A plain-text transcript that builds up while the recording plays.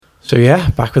So yeah,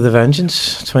 back with a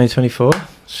vengeance. 2024,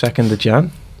 2nd of Jan.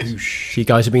 So you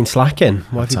guys have been slacking.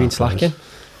 Why have you been slacking?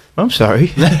 I'm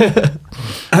sorry.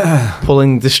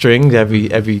 Pulling the strings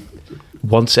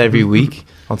every week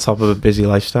on top of a busy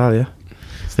lifestyle. Yeah.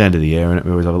 It's the end of the year, and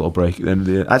we always have a little break at the end of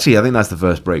the year. Actually, I think that's the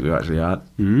first break we've actually had.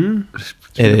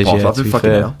 It is. Yeah, to be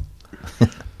fair.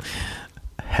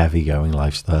 Heavy going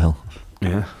lifestyle.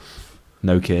 Yeah.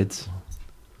 No kids.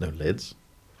 No lids.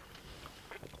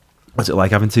 What's it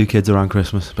like having 2 kids around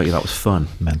Christmas? Bet you that was fun.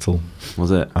 Mental. Was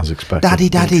it? As expected.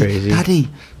 Daddy.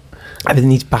 Everything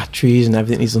needs batteries and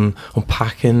everything needs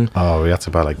unpacking. Oh, we had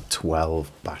to buy like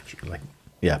 12 batteries.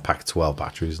 Pack 12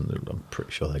 batteries, and I'm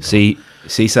pretty sure they got C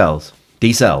cells.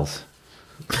 D cells.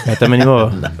 Get them anymore?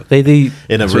 No. They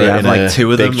in a So you have like 2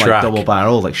 of them, track. like double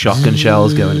barrel, like shotgun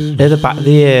shells going. They're the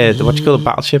what you call the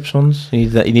battleships ones. You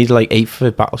need like 8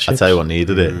 for battleships. I tell you what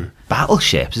needed it.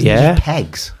 Battleships? Isn't Yeah. it just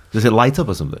pegs? Does it light up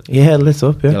or something? Yeah, lit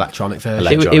up. Yeah. Electronic version.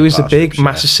 Electronic It was the big, battleships, yeah.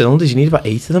 massive cylinders. You need about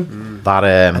 8 of them. That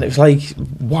And it was like,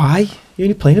 why? You're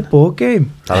only playing a board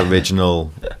game. that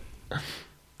original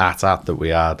AT-AT that we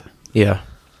had. Yeah.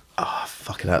 Oh,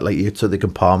 fucking hell. Like, you took the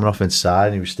compartment off inside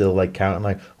and you were still like counting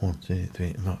like 1, 2,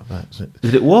 3, 4, 5, 6.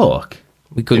 Did it work?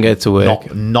 We couldn't get it to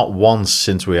work. Not once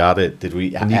since we had it did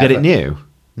we. And you get it new?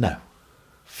 No.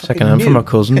 Second hand from my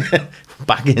cousin.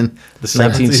 Back in the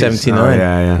 70s. 1979. Oh,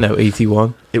 yeah. No,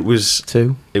 81. It was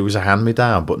 2. It was a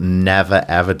hand-me-down, but never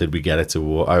ever did we get it to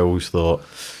work. I always thought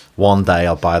one day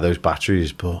I'll buy those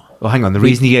batteries, but Well, hang on. The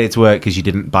reason you get it to work because you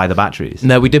didn't buy the batteries.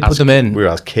 No, we did put them in. we were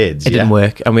as kids. It didn't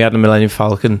work, and we had a Millennium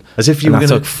Falcon. As if you and were that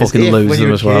going took fucking when loads of you them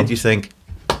were a as well. kid, you think,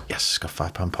 yes, it's got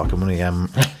 £5 pocket money. I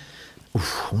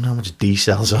wonder how much D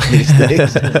cells are these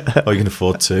days. Oh, you can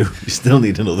afford 2. You still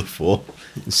need another 4.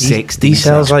 6 D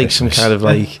cells like some kind of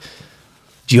like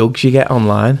jugs you get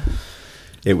online.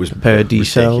 It was A pair of D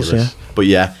cells, ridiculous. But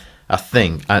yeah, I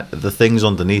think the things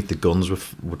underneath the guns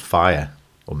would fire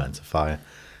or meant to fire.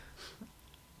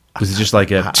 Was it just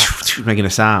like a making a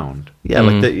sound? Yeah,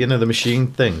 like the machine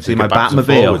things. See, my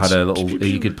Batmobile had a little.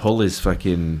 You could pull his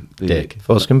fucking dick.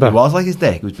 Foreskin It back. was like his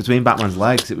dick. It was between Batman's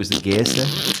legs. It was the gear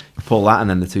stick. You pull that, and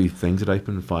then the 2 things would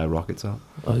open and fire rockets out.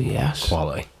 Oh yes.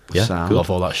 Quality. Yeah, Sound. Love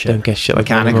all that shit. Don't get shit like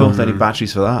that Mechanical. anymore. They need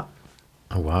batteries for that.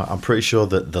 Oh wow! I'm pretty sure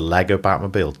that the Lego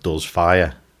Batmobile does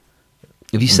fire.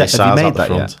 Have you Missiles made at the that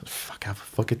front. yet?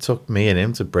 Fuck! It took me and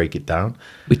him to break it down.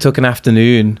 We took an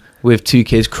afternoon with 2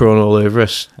 kids crawling all over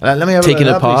us, Let me have taking it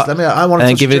a apart, I want and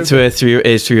then give it to his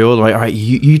 3-year-old. Like, all right,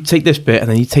 you take this bit, and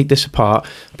then you take this apart,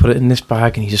 put it in this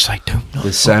bag, and he's just like, don't.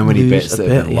 There's so many bits that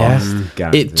have been lost.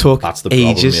 Guaranteed. It took That's the problem,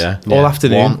 ages, yeah. all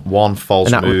afternoon, One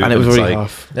false move, and it was it's already like,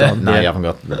 half done. Now Yeah. you haven't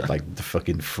got like the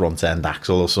fucking front end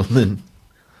axle or something.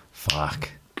 Fuck.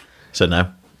 So no. Do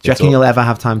you reckon you'll ever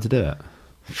have time to do it?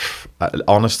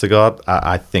 Honest to God,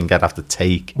 I think I'd have to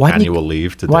take Why didn't you- annual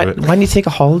leave to Why do it. don't you take a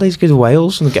holiday to go to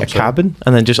Wales and get a cabin,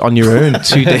 and then just on your own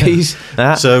 2 days?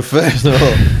 So first of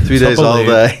all, 3 days Top of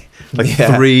holiday, like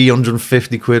Yeah.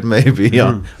 350 quid maybe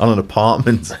on an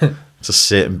apartment to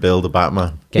sit and build a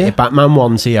Batman. Get your Batman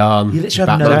onesie on. You literally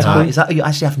have Batman no time. tie. Is that you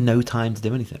actually have no time to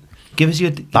do anything? Give us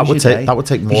your. That would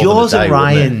take more than a Yours day, and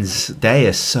wouldn't it? Ryan's day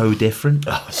are so different.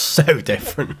 Oh, so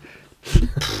different.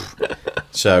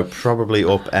 So probably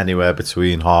up anywhere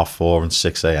between 4:30 and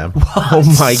 6 a.m.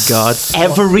 Oh my god,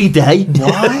 Every day.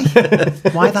 Why?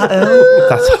 Why that early?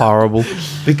 that's horrible.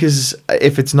 Because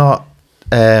if it's not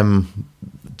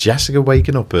Jessica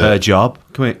waking up, Her job.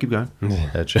 Come here, keep going.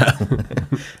 her job,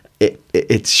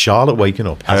 it's Charlotte waking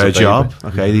up. as a Her baby. job.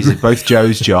 Okay, these are both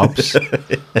Joe's jobs.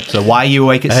 So why are you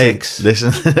awake at Hey, 6?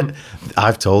 listen,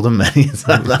 I've told him many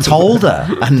times. Told her.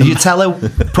 Did you tell her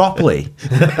properly?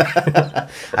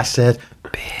 I said,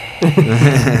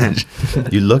 "Bitch."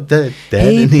 You looked at it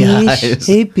dead in the eyes.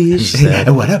 Hey bish. Said,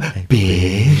 What up,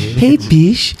 bitch? Hey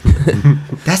bish.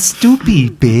 That's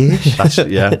stupid,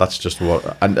 bitch. that's just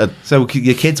what. And So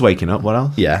your kid's waking up. What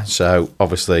else? yeah, so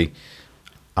obviously,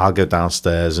 I'll go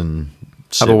downstairs and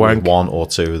sit a with wank. 1 or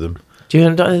 2 of them. Do you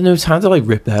have no time to like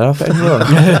rip that off anymore?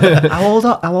 How old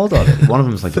are they? One of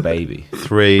them's like a baby.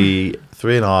 3,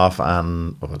 3.5,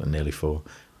 and nearly 4,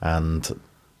 and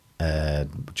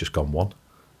just gone 1.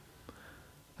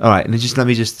 All right, and let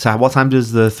me just. So what time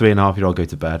does the 3.5-year-old go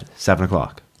to bed? 7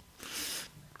 o'clock.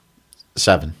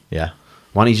 7, yeah.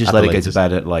 Why don't you just At let the it go to latest.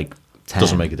 bed at like 10?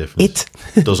 Doesn't make a difference.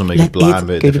 Doesn't make a Let blind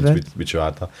it bit of go to difference. We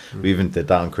tried that. We even did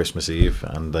that on Christmas Eve,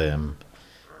 and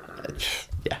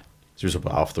yeah, She was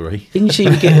about 3:30. Didn't you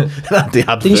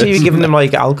see you were giving them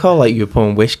like alcohol, like you were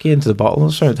pouring whiskey into the bottle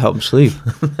or something to help them sleep?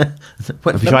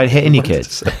 Have you tried hitting your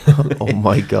kids? Oh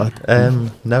my god.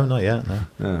 No, not yet. No.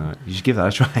 Oh, you should give that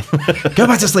a try. Go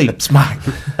back to sleep. Smack.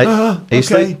 Are you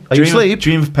asleep? Are you asleep?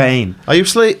 Dream of pain. Are you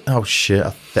asleep? Oh shit!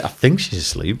 I think she's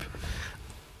asleep.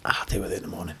 I'll deal with it in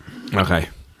the morning. Okay.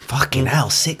 Fucking hell,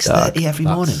 6:30 every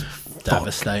morning.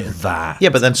 Devastating. That. Yeah,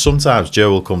 but then sometimes Joe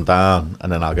will come down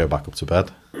and then I'll go back up to bed.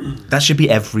 That should be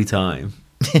every time.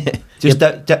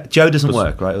 Joe doesn't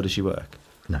work, right? Or does she work?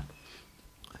 No.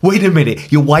 Wait a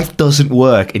minute. Your wife doesn't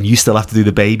work and you still have to do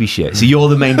the baby shit. So you're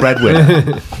the main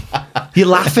breadwinner. You're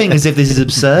laughing as if this is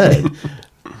absurd.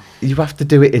 You have to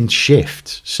do it in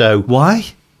shifts. So Why?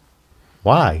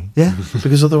 why? Yeah.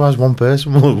 Because otherwise one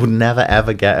person would never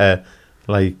ever get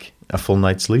a full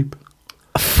night's sleep.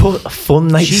 A fun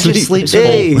night's She sleep. just sleeps.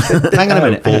 Hey. Hang on a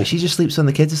minute. She just sleeps when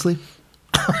the kids are asleep.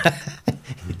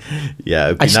 Yeah,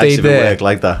 it'd be I nice stayed if there. it worked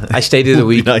like that. I stayed there the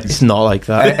week. Nice. It's not like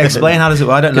that. Explain how does it?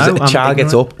 I don't know. Because the child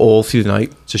gets up all through the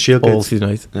night. So she'll All get, through the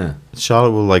night. Yeah.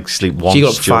 Charlotte will like sleep once She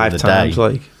got up during 5 the times. day.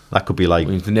 Like, That could be like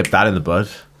We need to nip that in the bud.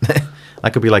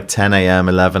 that could be like 10 a.m.,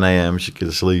 11 a.m. She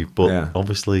could sleep, but Yeah.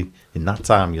 obviously in that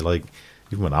time you're like,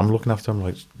 even when I'm looking after her, I'm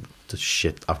like, the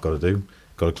shit I've got to do.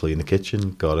 Got to clean the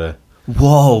kitchen. Got to.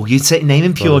 Whoa, you'd say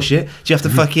naming pure shit. Do you have to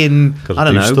fucking Gotta I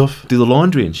don't do know stuff. do the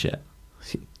laundry and shit?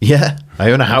 Yeah,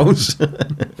 I own a house.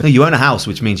 No, you own a house,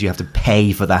 which means you have to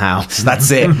pay for the house.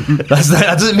 That's it.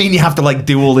 That doesn't mean you have to like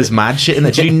do all this mad shit in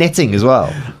there. Do you do knitting as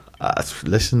well?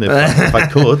 Listen, if I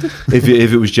could, If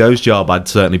it was Joe's job, I'd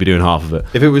certainly be doing half of it.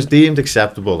 if it was deemed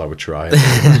acceptable, I would try it.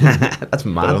 That's But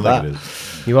I mad. don't That. think it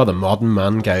is. You are the modern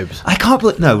man, Gobes. I can't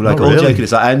believe like Not all really. joking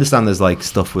aside, I understand there's like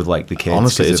stuff with like the kids.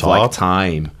 Honestly, 'cause it's of, like hard.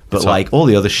 time, but It's like hard. all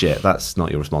the other shit, that's not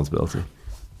your responsibility.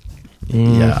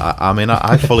 Yeah, I mean,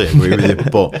 I fully agree with you,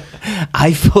 but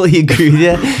I fully agree with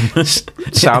you.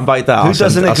 Soundbite that. Who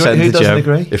doesn't agree? Who doesn't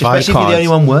agree? If I Especially if you're the can't- only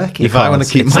one working. if I want to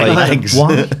keep It's my like- legs,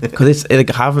 Why? Because it's like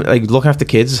having like looking after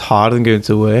kids is harder than going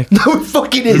to work. No, it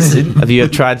fucking isn't. Have you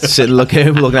ever tried to sit and look at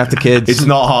him looking after kids? It's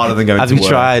not harder than going Have to you work.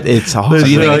 tried? It's hard. Do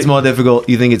you think it's more difficult?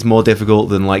 You think it's more difficult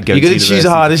than like going You're to gonna choose the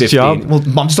university hardest for 15? job?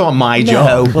 Well, I'm still on my No,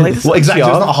 job. well, it's What not a exactly? It's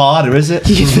job. not harder, is it?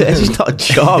 It's just not a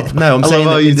job. No, I'm I saying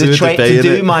love how that you the do to debate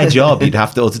do it. my job, you'd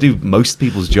have to, or to do most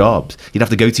people's jobs, you'd have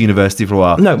to go to university for a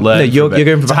while. No, learn you're for a bit.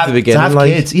 going back to the beginning, To have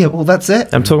like- kids, yeah, well, that's it.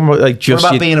 I'm talking about like What just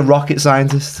about your, being a rocket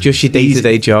scientist? just your Easy.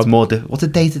 day-to-day job. It's more what's a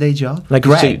day-to-day job? like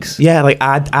Greg's. so- yeah, like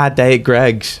our day at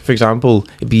Greg's, for example,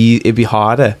 it'd be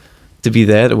harder to be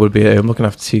there than it would be at home looking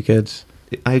after 2 kids.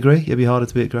 I agree. It'd be harder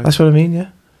to be at Greg's. That's what I mean. Yeah.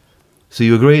 So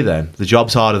you agree then? The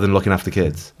job's harder than looking after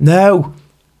kids. No.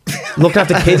 Looking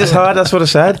after kids is hard. That's what I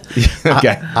said.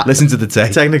 Okay, listen to the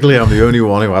tape. technically, I'm the only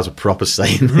one who has a proper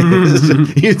say in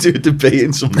this. You two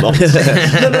debating some nonsense.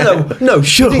 No.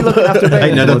 Shut up. Looking after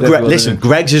Hey, no, listen,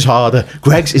 Greg's is harder.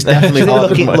 Greg's is definitely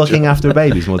harder. looking after a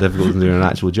baby is more difficult than doing an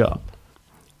actual job.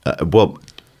 Well,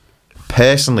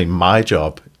 personally, my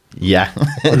job, yeah,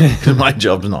 'Cause my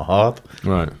job's not hard.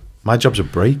 Right. My job's a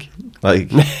break.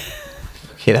 Like,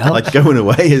 You know? like going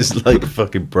away is like a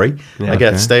fucking break. I get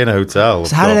okay. to stay in a hotel.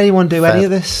 So how did anyone do any of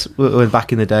this when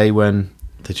back in the day when?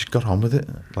 They just got on with it.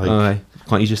 Like,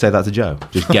 Can't you just say that to Joe?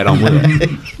 Just get on with it.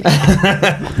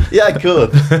 yeah, I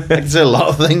could. I could say a lot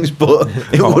of things, but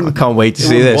it I wouldn't. can't wait to it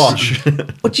see wouldn't this. wash.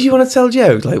 What do you want to tell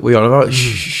Joe? Like we on about?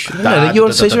 Shh. No, you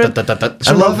want to say something?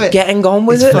 I love it. Getting on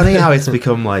with It's it. funny how it's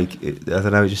become like I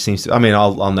don't know. It just seems to. I mean,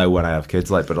 I'll know when I have kids.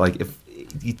 Like, but like if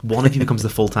one of you becomes the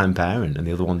full-time parent and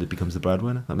the other one that becomes the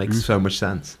breadwinner, that makes so much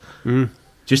sense.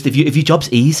 Just if your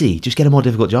job's easy, just get a more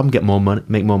difficult job and get more money,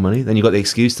 make more money. Then you got the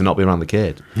excuse to not be around the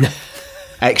kid.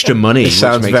 Extra money. It which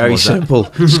sounds makes very more sense. simple.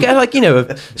 Just get like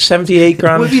a 78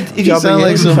 grand Well, if you job sound a year,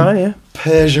 like it'll be some- fine, yeah.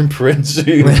 Persian prince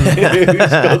who's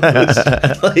got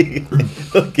this,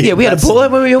 like, Yeah, we had a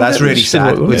bullet when we were younger. That's really Just did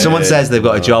sad. what- When someone Yeah. says they've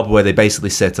got a job where they basically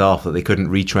sit off, that they couldn't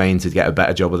retrain to get a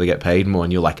better job where they get paid more,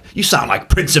 and you're like, you sound like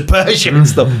Prince of Persia and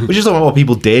stuff, which is not what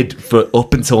people did for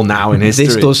up until now in history.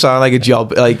 This does sound like a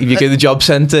job. Like if you go to the job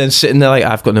centre and sitting there like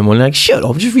I've got no money, like shut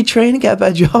up, just retrain and get a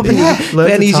better job and Yeah, you learn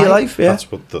get an to easier type. life. Yeah,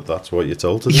 that's what you're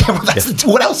told to do. Yeah, well, that's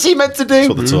what else are you meant to do?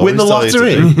 what the Tories Win the tell you to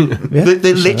lottery. do. Yeah,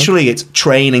 They literally, it's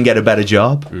train and get a better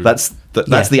job. That's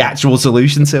Yeah. the actual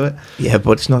solution to it. yeah,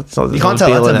 but it's not. It's not You can't tell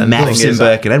that's a mess thing in is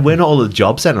Birkenhead. We're not all the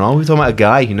job centre, are we? We're talking about a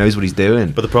guy who knows what he's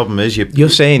doing. But the problem is, You're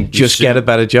saying just get a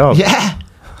better job. Yeah.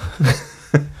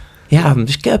 Yeah,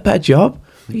 just get a better job.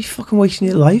 Are you fucking wasting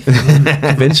your life?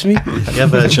 Convince me. Yeah,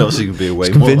 better jobs you can be away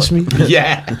more. Convince me.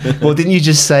 Yeah. Well, didn't you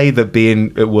just say that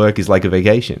being at work is like a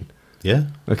vacation? Yeah.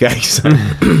 Okay, so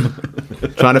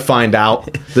trying to find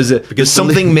out. There's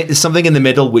something in the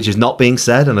middle which is not being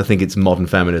said, and I think it's modern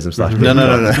feminism /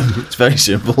 No. It's very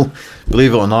simple.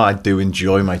 Believe it or not, I do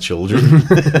enjoy my children.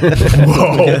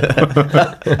 Whoa.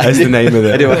 That's the name of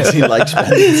it. I do actually like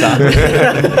spending time.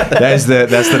 That's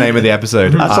the name of the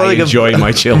episode. I enjoy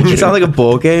my children. It sounds like a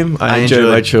board game. I enjoy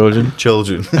my children.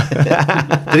 Children.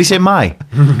 Did he say my?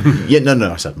 Yeah,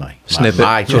 no, I said my. Snippet.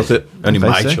 My children. Only What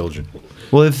did I my say? children.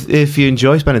 Well, if you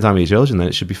enjoy spending time with your children, then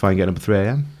it should be fine getting up at 3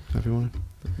 a.m. every morning.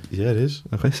 Yeah, it is.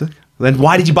 Okay, sick. Then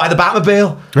why did you buy the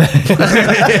Batmobile?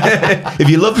 If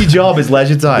you love your job, it's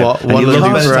leisure time. And you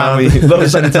love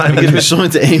spending time It gives me something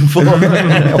to aim for.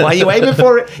 Why are you aiming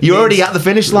for it? You're already at the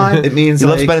finish line. It means you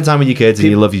love like- spending time with your kids and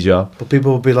you love your job. But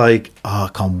people will be like, "Oh, I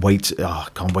can't wait! Oh, I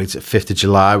can't wait! At 5th of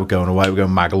July, we're going away. We're going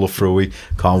Magaluf for a week.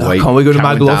 Can't wait! Can't we go to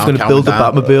Counting Magaluf down, and build a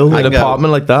counting down. Batmobile I in an can go.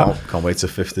 apartment like that? Can't wait till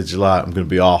 5th of July. I'm going to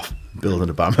be off building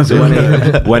a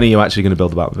Batmobile. When are you actually going to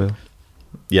build the Batmobile?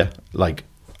 Yeah, like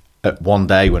one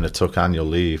day when I took annual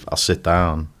leave, I'll sit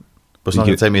down. But it's not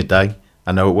going to take me a day.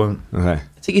 I know it won't. Okay.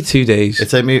 It'll take you 2 days.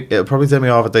 It'll probably take me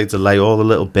half a day to lay all the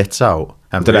little bits out.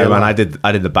 And Today, man, realise-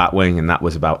 I did the Batwing, and that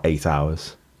was about 8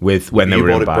 hours. When they you were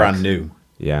in bought it bags. brand new.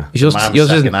 Yeah. yours Mine yours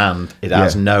was isn't. second hand. It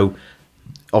has no.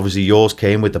 Obviously, yours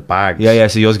came with the bags. Yeah.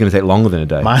 So yours is going to take longer than a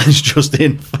day. Mine's just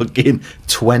in fucking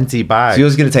 20 bags. So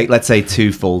yours is going to take, let's say,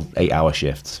 2 full 8-hour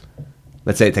shifts.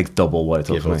 Let's say it takes double what it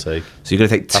took Give for or me. take. So you're going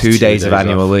to take That's 2 2 days of days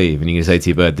annual off. leave, and you're going to say to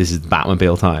your bird, "This is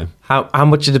Batmobile time." How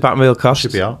much did the Batmobile cost?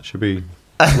 Should be out. Should be.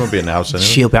 It won't be in the house anyway.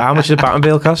 Shield. How much did the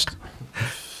Batmobile cost?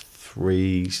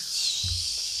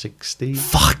 360.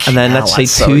 Fuck. And then let's say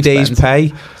 2 days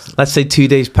pay. Let's say 2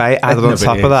 days pay added on No,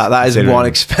 top but of that. That is considering- one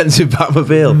expensive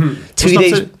Batmobile. 2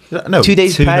 days. No, 2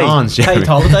 days 2 pay. nons, Jeremy. Paid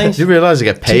holidays. Do you realise I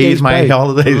get paid days my pay.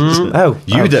 holidays? Oh,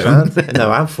 You don't. man.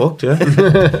 No, I'm fucked. Yeah.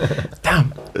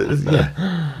 Damn.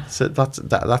 So that's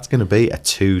going to be a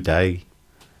 2-day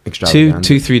Extravagant.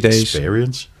 3 days.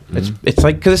 experience. It's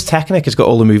like because it's Technic. It's got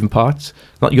all the moving parts.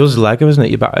 Not yours is Lego, isn't it?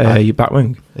 Your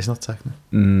Batwing. It's not technical.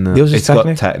 No, Yours is it's got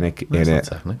Technic? Technic in It's it. not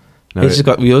technical. No,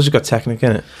 Yours has got Technic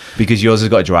in it. because yours has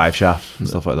got a drive shaft and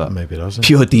stuff like that. Maybe it doesn't.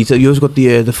 Pure detail. Yours has got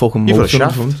the fucking You've got a motor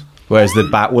shaft. front. Whereas the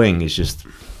Batwing is just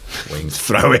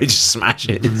throw it, just smash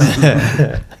it.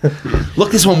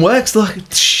 Look, this one works. Look.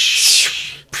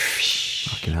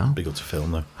 Fucking hell. Be good to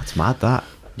film though. That's mad, that.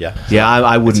 Yeah. Yeah,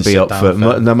 I wouldn't It's a be up sit-down for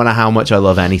film. no matter how much I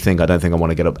love anything. I don't think I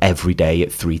want to get up every day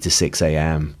at 3 to 6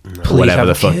 a.m. Please Whatever have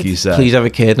the a fuck kid. you say. Please have a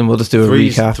kid, and we'll just do a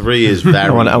recap. 3 is very.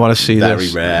 I wanna see very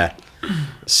this. rare.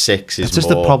 6 is It's just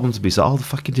more. a problem to be solved.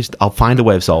 I'll find a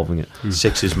way of solving it.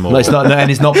 6 is more. No, it's not,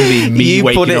 and it's not going to be me You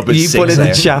waking put it. up at You 6 put it in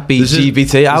a.m. chappy There's just-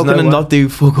 GBT. How there's can I no way. not do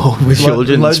fuck all with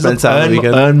children and Loads spend of time on the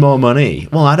weekend? earn more money.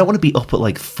 Well, I don't want to be up at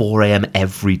like 4 a.m.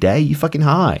 every day. You fucking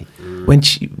high. When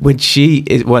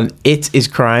it is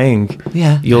crying,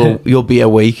 Yeah. you'll be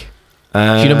awake.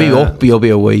 If you don't be up, you'll be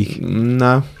awake.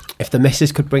 No, If the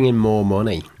missus could bring in more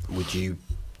money, would you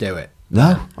do it?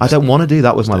 no, I don't want to do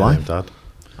that with my life. Dad.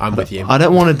 I'm with you. I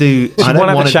don't want to do. You I want don't to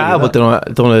have want a to child, but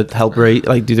don't want to help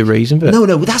do the raising bit. No,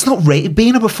 that's not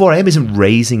being up at 4 a.m. isn't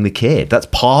raising the kid. That's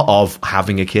part of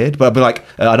having a kid. But I'd be like,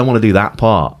 I don't want to do that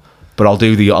part. But I'll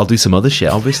do some other shit.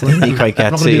 Obviously, You quite get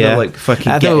I'm not to gonna do yeah. the, like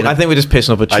fucking. I getting think we're just pissing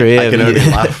up a tree. I can only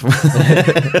laugh.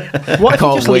 What if you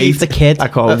can't just wait. leave the kid I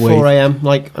can't at wait. 4 a.m.?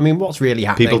 Like, I mean, what's really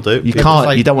happening? People do. You People can't.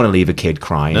 like- You don't want to leave a kid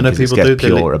crying. No, because it people gets do. They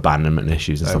pure leave- abandonment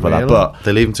issues and stuff like really? that. But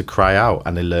They leave them to cry out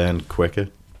and they learn quicker.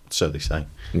 So they say.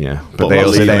 yeah, But but they what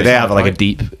also leaving they is have not like a right.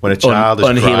 deep, When a child is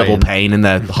unhealable crying- pain in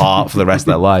their heart for the rest of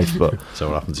their life. But So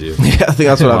what happened to you? Yeah, I think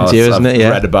that's what happened to you, isn't I've it?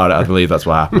 Yeah. read about it. I believe that's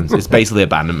what happens. It's basically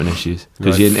abandonment issues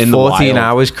because Right. in the 14 wild,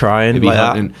 hours crying you'd be like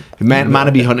that. hunting, man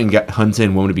would be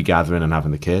hunting, woman would be gathering and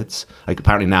having the kids. Like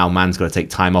apparently now, man's got to take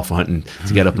time off for hunting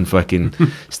to get up and fucking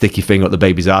stick your finger up the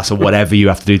baby's ass or whatever you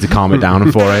have to do to calm it down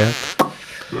at 4 a.m.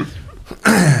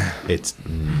 It's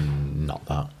not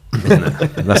that.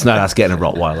 That's getting a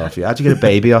Rottweiler off you. How'd you get a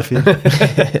baby off you?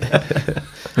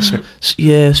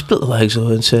 Yeah, split the legs over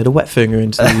and insert a wet finger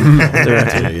into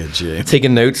the Jim.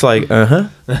 taking notes like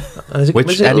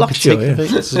Which it any lockjaw, yeah.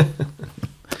 particular things?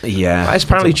 Yeah, It's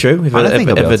apparently true. If I don't think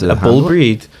I'll be able a to bull handle it.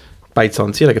 breed bites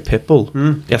onto you like a pit bull,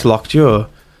 gets lockjaw,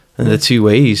 and the two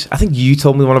ways. I think you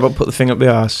told me the one about put the finger up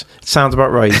the arse. It sounds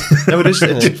about right. No, it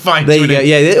just finds There you, you go. in a,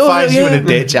 Yeah. Oh, finds you in yeah. a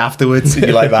ditch afterwards, and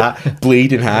you're like that,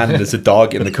 bleeding hand. There's a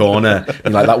dog in the corner,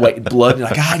 and like that wet blood. And you're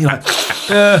like, you're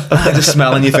like, just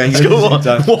smelling your fingers. One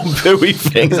pooey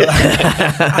finger.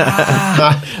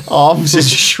 Arms just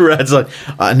shreds. Like,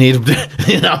 I need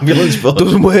an ambulance, but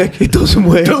Doesn't work. It doesn't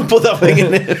work. don't put that thing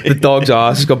in there. The dog's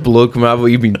arse has got blood coming out, but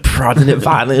you've been prodding it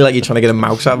violently like you're trying to get a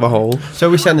mouse out of a hole. So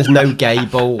we're saying there's no gay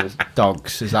bulls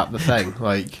dogs? Is that the thing?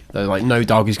 Like, they're like, no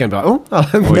dog is going to be like,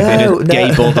 oh, Or No,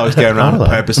 gay bulldogs going around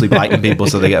purposely biting people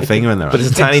so they get a finger in their eye. But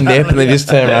it's a tiny nip, and they just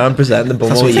turn around and present the bum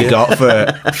That's all what you year. got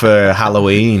for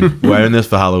Halloween. Wearing this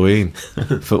for Halloween.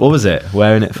 For what was it?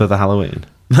 Wearing it for the Halloween.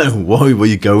 No, what were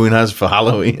you going as for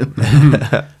Halloween?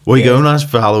 What are you going as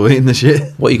for Halloween this year?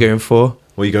 What are you going for?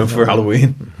 What are you going for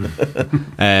Halloween?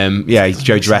 Yeah,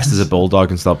 Joe dressed as a bulldog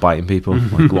and started biting people.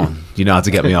 Like, go on, you know how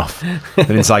to get me off.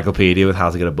 An encyclopedia with how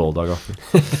to get a bulldog off.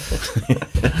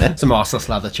 some arseless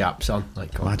leather chaps on.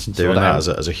 Like, go on, Imagine sort doing it that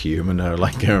out. as a human, or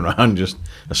like going around just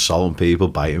assaulting people,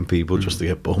 biting people just to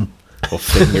get bum. Or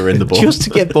finger in the bum. Just to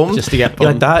get bummed. Just to get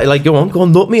You're like bummed. that. Like, go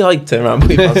on, nut me. Like, turn around.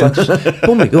 I was like, just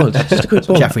bum me, go on. Just a quick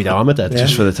bum. Jeffrey Dahmer did.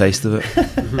 Just for the taste of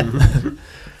it.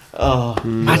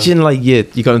 Imagine like you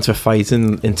got into a fight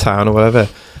in town or whatever,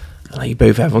 and like you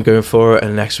both everyone going for it,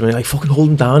 and the next one like fucking hold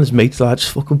him down, his mates like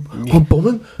just fucking bum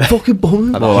him, fucking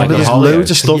bum him. Well, like There's a loads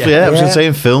of stuff, yeah. I was going to say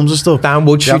in films and stuff. Down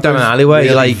Wood Street, down an alleyway,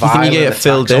 Really like you think you violent get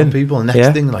filled attacks on in. people, and next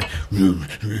Yeah. thing like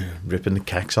ripping the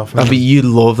kecks off. I mean, you'd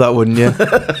love that, wouldn't you?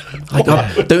 Like,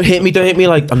 oh, don't hit me.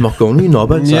 Like, I'm not going to, you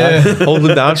knobber. Yeah. Hold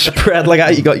them down, spread like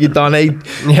that. You got your Donny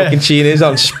fucking chinos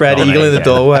on, spread Donny, eagle in the yeah.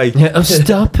 doorway. Oh,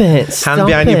 stop it. Hand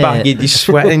behind your back, you're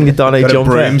sweating your Donny Got a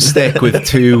jumper. broomstick with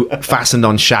two fastened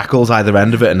on shackles either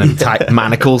end of it and then tight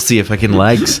manacles to your fucking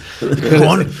legs. Come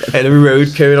on. And a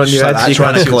road cone on your Just like head. so that, you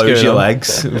trying can't to see what's close going your on.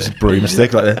 legs. It was a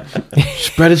broomstick like that.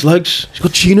 Spread his legs. He's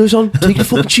got chinos on. Take your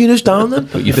fucking chinos down then.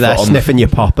 You're there sniffing your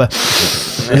popper.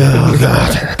 Oh,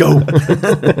 God. Go.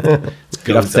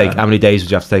 You'd have to take, how many days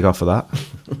would you have to take off for that?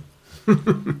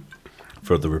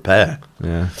 For the repair.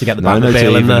 Yeah. To get the No, Batmobile to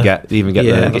in even there. get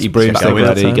Yeah, get your broomstick going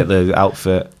ready, time. get the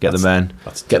outfit, get the men,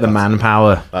 That's- get the that's-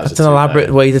 manpower. That's an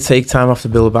elaborate way to take time off to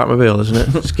build a Batmobile, isn't it?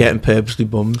 Just getting purposely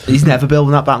bummed. He's never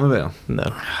building that Batmobile.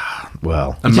 No.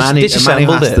 Well, A He just man, who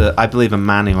disassembled has it. to, I believe a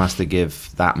man who has to give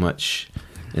that much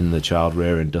in the child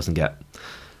rearing doesn't get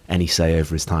any say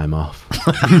over his time off.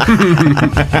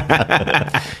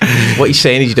 What you're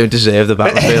saying is you don't deserve the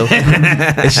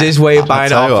Batmobile. It's his way of buying it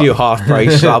tell you off what. you half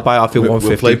price. So I'll buy it off you we'll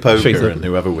 150. play poker Straight and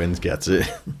whoever wins gets it.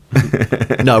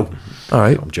 No. All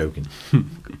right. I'm joking.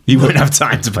 You won't have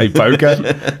time to play poker.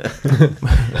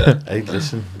 Hey,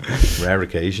 listen, rare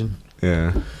occasion.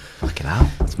 Yeah. Fucking hell,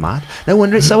 that's mad. No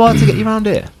wonder it's so hard to get you around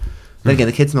here. Then again,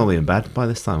 the kids are normally in bed by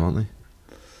this time, aren't they?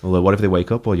 Although, what if they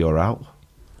wake up while you're out?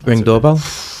 Ring doorbell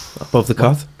above the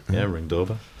cot. Yeah, ring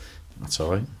doorbell. That's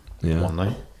all right. Yeah. One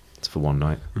night. It's for one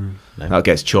night. No. That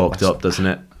gets chalked Less. up, doesn't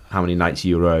it? How many nights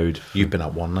you rode? You've been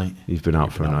at one night. You've been out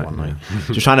You've for been a out night. one night.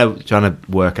 Yeah. Just trying to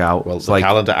work out. Well, It's the like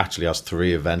calendar actually has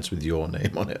 3 events with your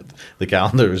name on it. The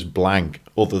calendar is blank,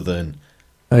 other than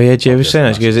Oh yeah, Jay was Yes, saying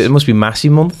that. She goes, it must be Massey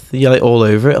month. You're like all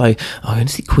over it. Like, oh, I'm going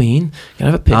to see Queen. Can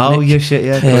I have a picnic? oh yeah, shit,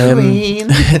 yeah. Queen.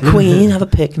 Queen, have a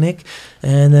picnic.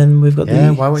 And then we've got Yeah,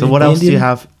 the... why so the what else do you Indian-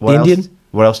 have? The Indian?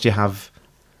 What else do you have?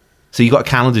 So you got a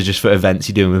calendar just for events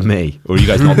you're doing with me, or are you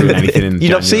guys not doing anything in?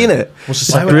 You're not seeing January? it? What's the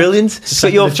It's second- brilliant. it's the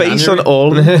Put your 2nd of face on January.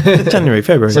 all of them. January,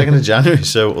 February. 2nd of January,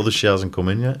 so other shit hasn't come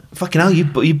in yet. Fucking hell,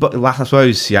 I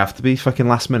suppose you have to be fucking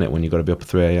last minute when you've got to be up at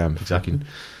 3 a.m. Exactly.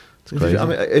 It's crazy. I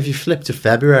mean, if you flip to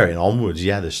February and onwards,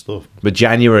 yeah, there's stuff. But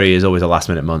January is always a last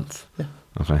minute month. Yeah.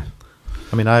 Okay.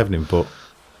 I mean, I haven't even put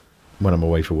when I'm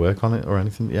away for work on it or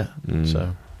anything yet.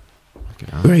 So Fucking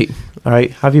hell. Great. All right.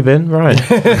 Have you been, Ryan?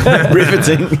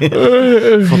 riveting.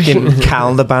 Fucking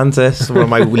calendar banter. It's one of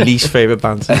my least favourite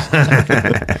banters.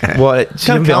 What?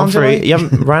 You haven't been on for Ryan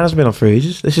hasn't been on for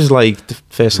ages. This is like the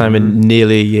first time in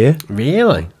nearly a year.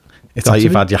 Really? It's like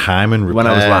you've had your hymen repaired. When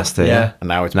I was last here, Yeah. and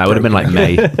now it's no, it would have been like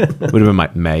broken. May. Would have been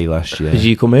like May last year. Did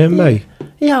you come in, May?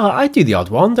 Yeah, I do the odd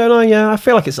one, don't I? Yeah, I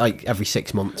feel like it's like every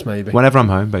 6 months, maybe. Whenever I'm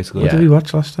home, basically. What did we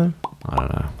watch last time? I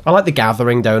don't know. I like the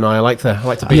gathering, don't I? I like to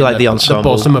be You in like the ensemble.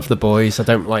 bosom of the boys. I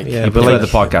don't like. Yeah, You but believe like-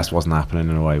 the podcast wasn't happening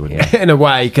in a way, wouldn't you? in a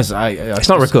way, because It's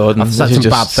not recording. I've said This some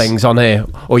is bad just- things on here,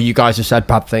 or you guys have said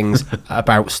bad things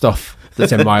about stuff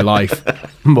that's in my life.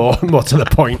 More to the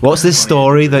point. What's this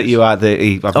story that you had?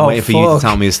 I've been Oh, waiting for you to fuck.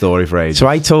 tell me a story for ages. So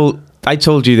I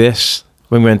told you this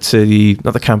when we went to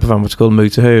not the camper van, what's called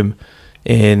motorhome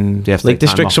in Do you have to Lake take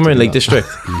time District, off somewhere to in do Lake that? District.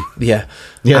 Yeah.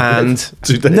 Yeah. And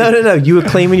 2 days. no, you were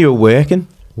claiming you were working.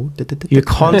 You're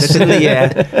constantly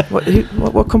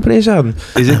What company is that?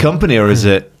 Is it company or is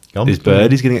it his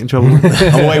bird? He's going to get in trouble.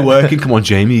 I'm away working. Come on,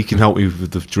 Jamie. You can help me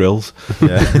with the drills.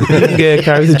 Yeah. You can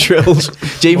carry the drills.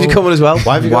 James is coming as well.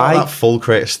 Why have you got that full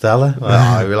crate of Stella?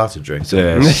 I will have to drink.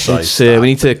 It's, We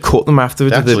need to cut them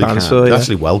afterwards at the Actually, band can. store. Yeah.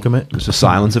 Actually welcome it. It's a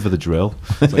silencer for the drill.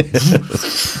 It's like,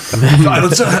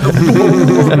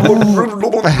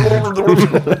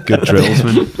 Good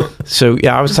drillsman. So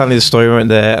yeah, I was telling you the story. We went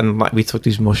there and like we took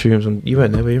these mushrooms, and you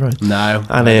weren't there, were you, right? No,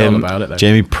 And I know all about it though.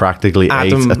 Jamie practically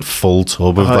ate a full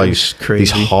tub of it like was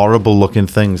crazy. these horrible looking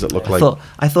things that look like.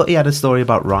 I thought he had a story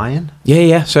about Ryan.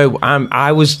 Yeah. So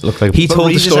I was. Look like- He But told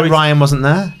the you said story. Ryan wasn't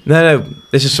there. No.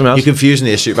 This is something else. You're confusing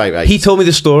the issue, right? He told me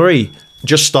the story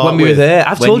Just start when we were with there.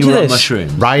 I've When told you you were on this.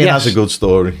 mushrooms. Ryan Yes. has a good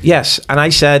story. Yes, and I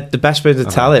said the best way to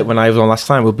tell it when I was on last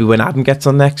time would be when Adam gets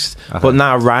on next. But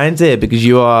now Ryan's here because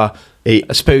you are, I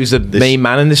suppose, the main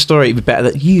man in this story. It'd be better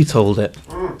that you told it.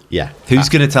 Yeah. Who's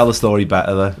going to tell the story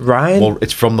better though? Ryan? Well,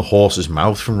 it's from the horse's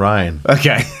mouth from Ryan.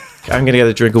 Okay. I'm going to get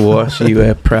a drink of water so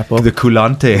you prep up. The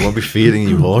Kulante. Won't be feeding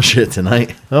you horse shit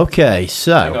tonight. Okay,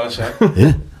 so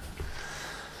Yeah.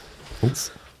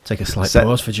 take a slight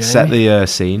pause for Jamie. Set the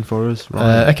scene for us.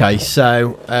 Ryan. Okay,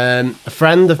 so a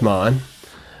friend of mine,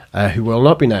 who will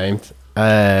not be named,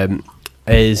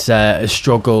 is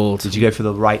struggled. Did you go for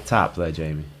the right tap there,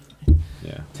 Jamie?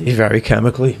 Yeah. He's very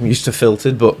chemically. I'm used to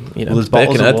filtered, but you know, Well, there's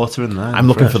bottles Birkenhead. of water in there. I'm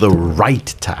looking for the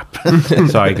right tap.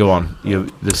 Sorry, go on.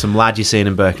 There's some lad you're seeing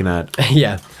in Birkenhead.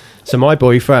 Yeah. So my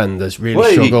boyfriend has really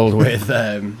Wait. struggled with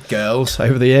girls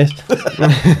over the years.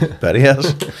 Bet he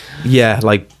has. Yeah,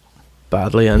 like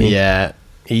badly. I mean, Yeah,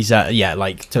 he's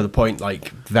like to the point, like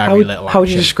very little. How would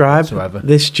you action describe whatsoever.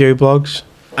 this Joe Blogs?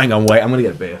 Hang on, wait. I'm going to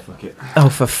get a beer. Fuck it. Oh,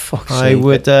 for fuck's I sake!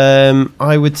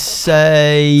 would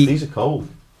say These are cold.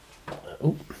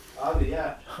 Oh.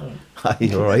 Yeah.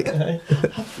 You all right?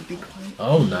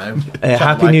 oh no.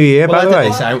 Happy New Year, by the way.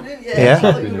 Out. Yeah.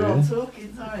 Happy New Year.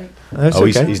 Talking, sorry. That's Oh,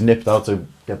 okay. he's nipped out to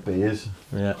get beers.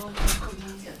 Yeah.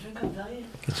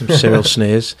 Get some Cyril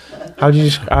sneers. How would you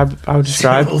describe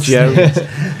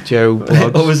Joe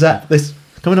Blogs? What was that? This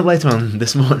coming up later on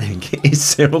this morning is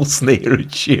Cyril sneer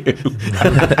at you.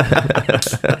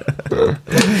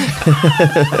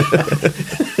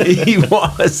 He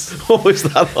was. What was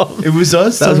that on? It was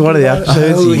us. That was one of the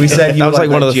episodes. We said you that was like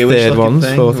one of the Jewish third looking ones.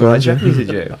 thing. Fourth We were one. like, "Jack, he's a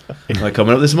Jew." Like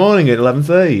coming up this morning at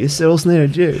 11:30, is Cyril sneer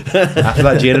at you? After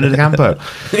that Gino de Campo.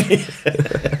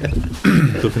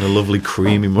 Cooking a lovely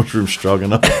creamy mushroom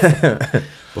stroganoff.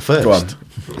 But first, Go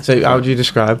on. So, how would you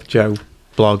describe Joe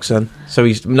Blogs then? So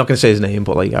I'm not going to say his name,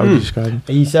 but like, how would you describe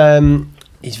him?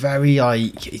 He's very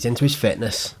like he's into his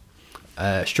fitness.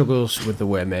 Struggles with the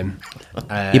women.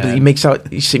 Yeah, but he makes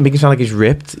it sound like he's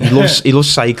ripped. He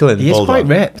loves cycling. He is Hold quite on.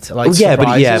 ripped. Like, Oh, yeah, but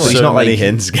surprisingly. he's so not many like-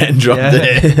 hints getting dropped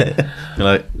in. You're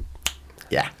like,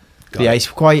 yeah. But yeah, he's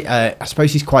quite. I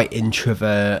suppose he's quite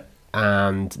introvert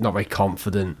and not very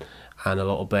confident, and a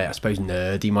little bit. I suppose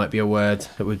nerdy might be a word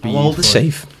that would be. How old used is for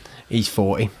Safe. it. He's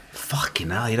 40. Fucking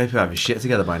hell, you don't have his shit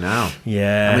together by now.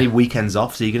 Yeah. How many weekends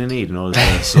off are you going to need in order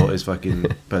to sort his fucking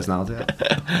personality out?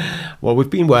 Well, we've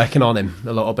been working on him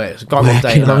a little bit. So got him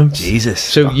Working updated on him? now. Jesus.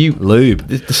 So you lube.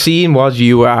 the scene was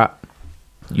you were at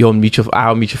our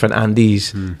mutual friend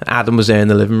Andy's. And Adam was there in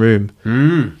the living room,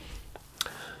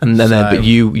 and then So- but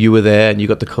you were there and you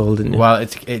got the call, didn't you? Well,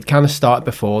 it kind of started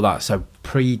before that. So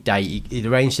pre-date, he'd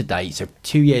arranged a date. So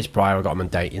 2 years prior, I got him on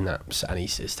dating apps, and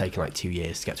it's taken like 2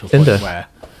 years to get to a point Tinder? where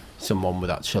someone would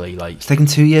actually like. It's taken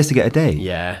 2 years to get a date.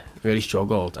 Yeah, really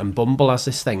struggled. And Bumble has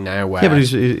this thing now where. Yeah, but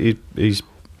he's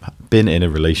been in a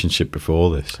relationship before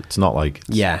this. It's not like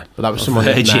Yeah, but that was someone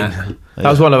that virgin. met. that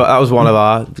was one of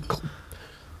our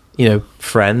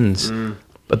friends.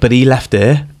 But he left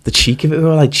her. The cheek of it, we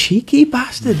were like, cheeky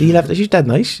bastard. He left her. She's dead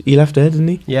nice. He left her, didn't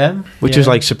he? Yeah, Which yeah. was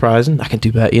like surprising. I can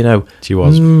do better, you know. she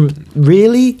was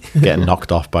Really? getting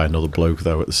knocked off by another bloke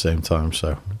though at the same time.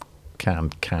 So can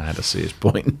kind of see his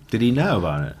point. Did he know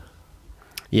about it?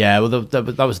 Yeah, well,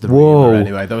 that was the Whoa. rumor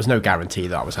anyway. There was no guarantee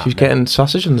that was She happening. was getting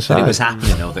sausage on the That it side. was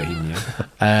happening or that he knew.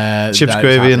 Chips, that was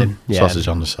gravy, and happening. Yeah. sausage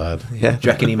on the side. Yeah. Do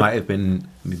you reckon he might have been,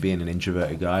 being an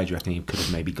introverted guy, do you reckon he could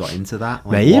have maybe got into that?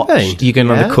 Like, Maybe. watched? You're going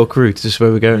on Yeah. the cook route. This is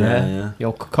where we're going. Yeah.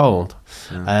 You're cold.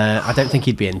 I don't think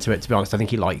he'd be into it, to be honest. I think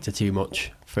he liked it too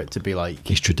much for it to be like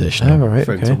He's traditional. Oh, right,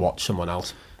 for him okay. to watch someone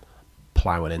else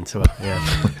ploughing into it. Yeah.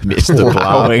 Mr.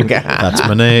 Plow. That's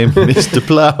my name, Mr.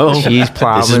 Plow. Cheese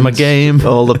plow. This is my game.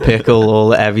 All the pickle, all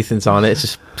the everything's on it. It's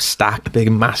just stacked,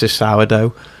 big, massive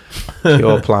sourdough.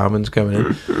 Pure ploughman's going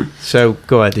in. So,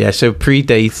 go ahead, yeah. So,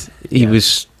 pre-date, he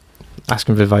was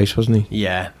asking for advice, wasn't he?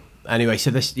 Yeah. Anyway,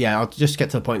 so I'll just get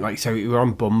to the point. Like, so we were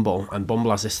on Bumble, and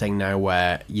Bumble has this thing now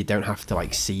where you don't have to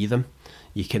like see them.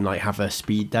 You can like have a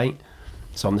speed date.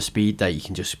 So on the speed date, you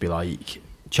can just be like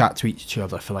chat to each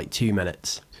other for like 2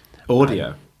 minutes.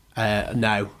 Audio.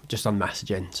 No, just on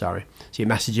messaging. Sorry. So you're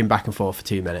messaging back and forth for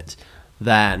 2 minutes.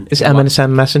 Then It's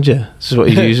MSN Messenger. This is what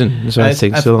he's using. That's why it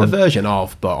takes so a long. version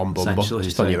of, but on Bumble, Essentially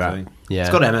just the on your same app. thing. Yeah. It's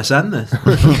got MSN,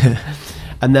 this.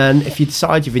 And then if you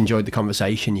decide you've enjoyed the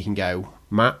conversation, you can go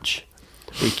match.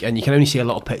 and you can only see a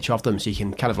little picture of them, so you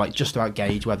can kind of like just about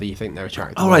gauge whether you think they're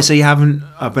attractive. All right, so you haven't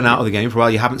been out of the game for a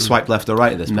while. You haven't swiped left or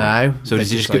right at this point. No. So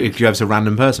did you It's just like- you have a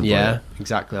random person? For Yeah, it?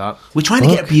 exactly that. We're trying to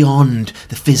get beyond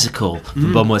the physical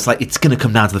from Bumble. It's like it's going to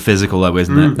come down to the physical, though,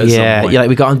 isn't it? At some Yeah, point. yeah, like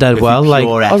we got on dead With well. Like,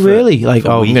 pure oh effort really? Like, for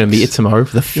oh, I'm going to meet you weeks. tomorrow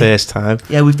for the first time.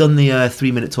 Yeah, we've done the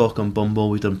 3-minute talk on Bumble.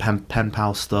 We've done pen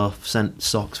pal stuff. Sent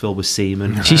socks filled with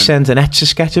semen. She sent an etch a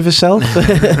sketch of herself like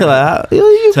that.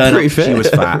 You're Turned pretty up, fit. she was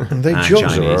fat. They and jugs her,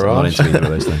 Chinese. I'm not alright. into either of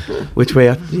those things. Which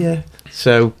way? Yeah.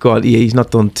 So, God, yeah, he's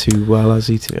not done too well, has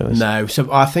he? To be honest. No,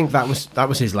 so I think that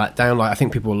was his letdown. Like I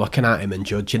think people were looking at him and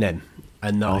judging him,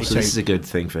 and not. So this is a good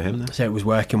thing for him, then. So it was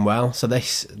working well. So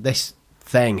this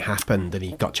thing happened, and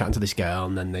he got chatting to this girl,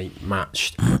 and then they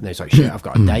matched. And he was like, "Shit, I've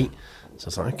got a date." So I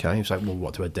was like, "Okay." He was like, "Well,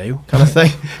 what do I do?" Kind of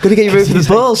thing. Gonna get you ready for the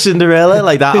ball, Cinderella,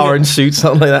 like that orange suit,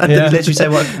 something like that. Yeah. Did he literally say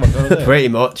what do I do? Pretty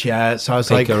much, yeah. So I was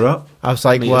Pick like, her up? I was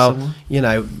like, Meet well,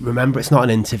 someone? remember it's not an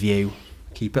interview.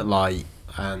 Keep it light,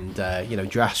 and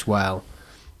dress well,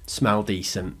 smell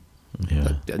decent,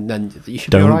 Yeah. and then you should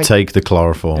be Don't alright. take the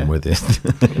chloroform with you.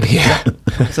 Yeah.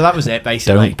 So that was it,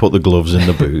 basically. Don't put the gloves in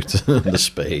the boot, the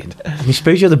spade. I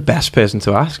suppose you're the best person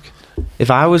to ask.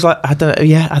 If I was like, I don't know,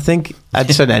 yeah, I think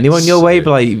I'd send anyone your way,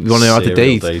 but like, you want to know how to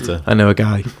Serial date? dater. I know a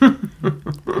guy.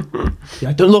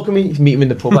 Yeah, don't look at me. Meet him in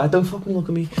the pub. Like, don't fucking look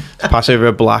at me. Just pass over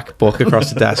a black book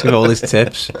across the desk with all his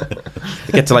tips.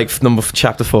 You get to like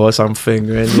chapter 4, so I'm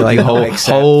fingering. You're like, whole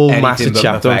anything massive but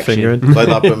chapter I'm perfection. fingering. Like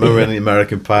that, remember in the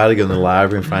American Pie, they go in the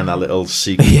library and find that little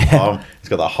secret poem. He's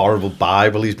got that horrible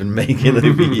Bible he's been making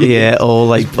over years. Yeah, all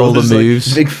like all the Brothers, like,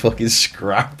 moves. big fucking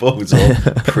scrapbooks, all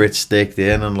Prit sticked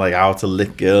in, and like how to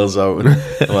lick girls out,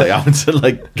 and like how to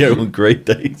like go on great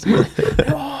dates.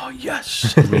 Oh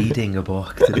yes, Reading a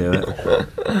book to do it.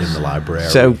 in the library.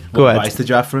 So go What ahead. advice did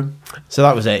you have for him? So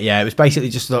that was it. Yeah, it was basically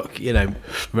just look.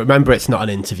 Remember it's not an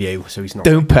interview, so he's not.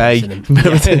 Don't pay. listening.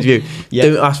 Remember to interview. Yeah.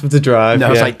 Don't ask him to drive. No, I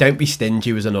was yeah. like, don't be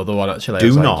stingy. Was another one actually. I do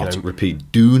was like, not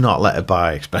repeat. Do not let her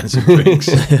buy expensive drinks.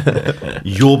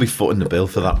 You'll be footing the bill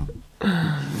for that,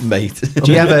 mate.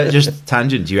 Do you ever, just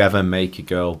tangent, do you ever make a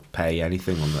girl pay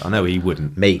anything on that? I know he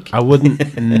wouldn't. Make. I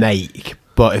wouldn't make,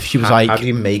 but if she was like, how do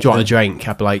you make do you want a them? drink?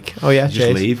 I'd be like, oh yeah, Just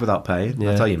cheers. leave without paying. Yeah.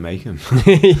 That's how you make him.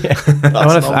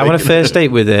 I want a first date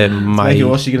with my.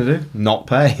 What's she going to do? Not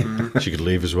pay. She could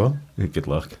leave as well. Good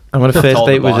luck. I want a first Told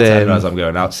the date with bartender as I'm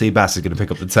going out. Seabass is going to pick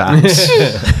up the tabs.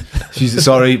 She's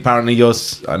sorry. Apparently,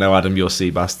 I know Adam. You're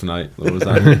Seabass tonight. What was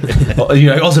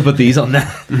that? Also put these on there.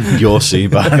 Your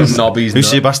Seabass. Knobby's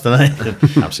Who's nut. Seabass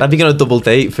tonight? I'd be on a double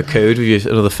date for code with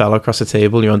another fella across the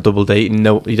table. And you're on double date and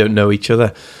you don't know each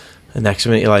other. And next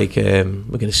minute you're like, we're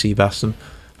going to see bass them.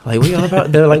 Like, what are you on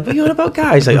about? They're like, what are you on about,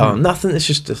 guys? Like, oh, nothing. It's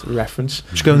just a reference.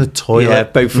 Just go in the toilet. Yeah,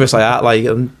 both of us like that. Like,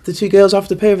 the two girls off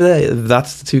the pay over there.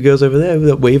 That's the two girls over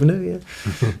there waving at you.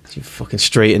 You fucking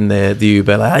straight in the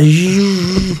Uber like.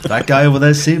 That guy over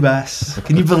there's Seabass.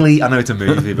 Can you believe? I know it's a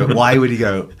movie, but why would he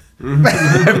go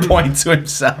point to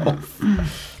himself?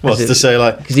 What's to say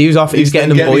like? Because he was off. He was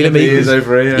getting the Boilermakers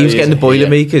over here. He was getting the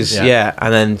Boilermakers. Yeah. Yeah,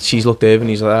 and then she's looked over and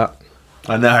he's like that.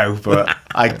 I know, but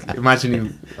I imagine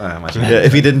you. Imagine Yeah,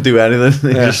 if he didn't do anything,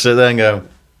 he'd just sit there and go.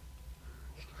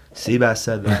 Seabass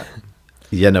said that.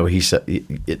 Yeah, no, he said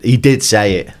he did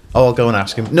say it. Oh, I'll go and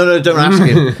ask him. No, don't ask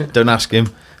him. Don't ask him.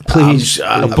 Please.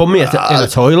 Bum me in a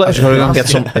toilet. I gotta get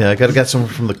some. Yeah, I gotta get some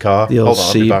from the car. The old Hold on,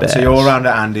 I'll be back. Seabass. So you're all around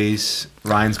at Andy's.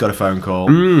 Ryan's got a phone call.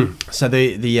 So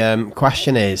the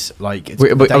question is like, it's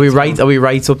Are we date's right? Are we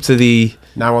right up to the?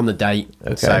 now on the date?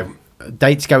 Okay. So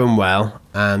date's going well,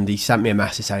 and he sent me a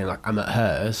message saying like, I'm at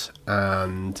hers,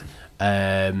 and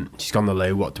she's gone to the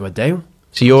loo. What do I do?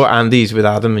 So you're Andy's with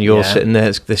Adam, and you're Yeah. sitting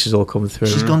there. This is all coming through.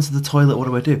 She's gone to the toilet. What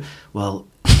do I do? Well,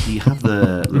 you have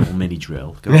the little mini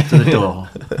drill. Go up to the door.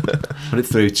 Put it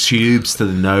through tubes to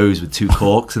the nose with 2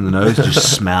 corks in the nose.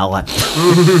 Just smell like.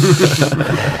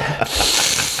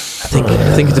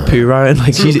 I think it's a poo, Ryan.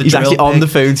 Like he's actually drill on the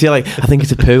phone to you. Like, I think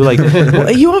it's a poo. Like, what,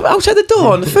 are you outside the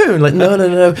door on the phone? Like,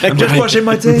 no. I'm just washing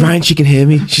my teeth. Ryan, she can hear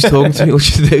me. She's talking to me. What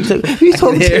she's doing? She's like, who are you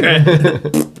talking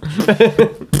to?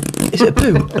 Is it a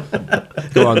poo?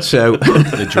 Go on. So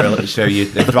The drill. So you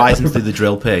advise him to do the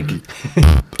drill pig.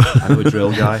 I'm a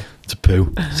drill guy. It's a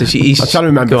poo. he's I'm trying to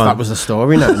remember go if on. that was the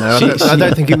story now. No, I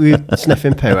don't think we were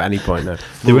sniffing poo at any point. No.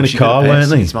 They were in a She car, gonna piss.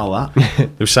 weren't they? You smell that? They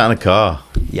were sat in a car.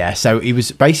 Yeah. So he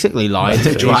was basically lying to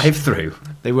me. Drive through.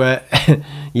 They were.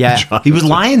 Yeah. He was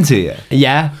lying to you.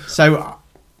 Yeah. So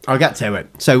I'll get to it.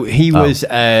 So he was.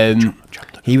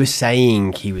 He was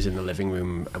saying he was in the living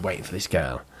room waiting for this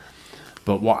girl.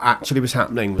 But what actually was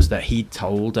happening was that he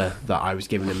told her that I was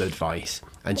giving him advice,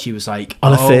 and she was like,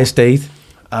 on a first date.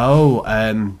 "Oh,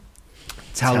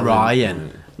 tell Tell Ryan."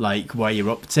 him. like where you're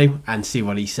up to and see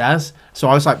what he says. So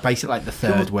I was like basically like the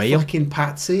third wheel. Fucking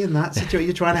Patsy in that situation.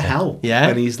 You're trying to help. Yeah.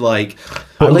 And he's like,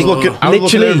 I was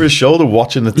looking over his shoulder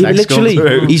watching the text come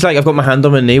through. he's like, I've got my hand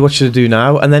on my knee, what should I do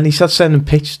now? And then he starts sending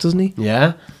pictures, doesn't he?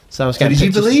 Yeah. So I was so getting did you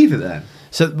pictures. believe it then?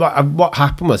 So what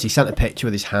happened was he sent a picture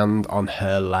with his hand on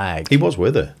her leg He was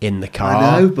with her. in the car.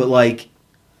 I know, but like,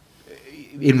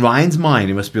 in Ryan's mind,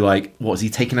 he must be like, what, is he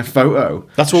taking a photo?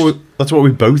 That's what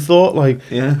we both thought. Like,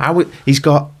 Yeah. he's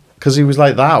got, because he was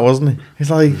like that, wasn't he?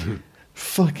 He's like,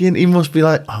 fucking, he must be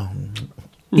like, oh.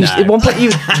 At one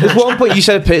point you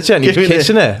said a picture and he was Give me the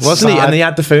kissing her, wasn't he? And he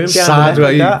had the phone behind him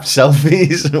like that.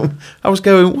 selfies. I was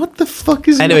going, what the fuck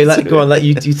is he Anyway, up to? go on, let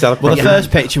you tell. Well, the first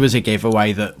picture was a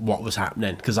giveaway that what was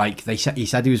happening because like he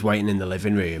said he was waiting in the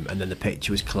living room and then the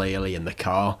picture was clearly in the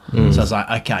car. So I was like,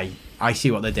 okay, I see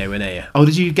what they're doing here. Oh,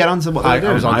 did you get onto what they I were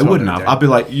doing? was onto I what wouldn't they were have. doing. I'd be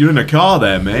like, you're in a car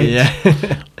there, mate.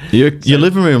 Yeah. Your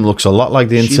living room looks a lot like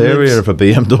the She interior lives- of a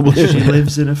BMW. She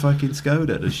lives in a fucking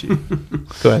Skoda, does she?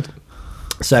 Go ahead.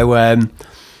 So they're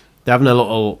having a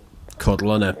little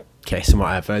cuddle and a kiss and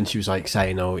whatever, and she was like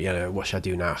saying, "Oh, you know, what should I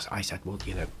do now?" I said, "Well,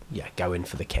 you know, yeah, go in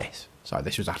for the kiss." So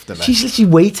this was after the. She's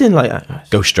literally waiting like that.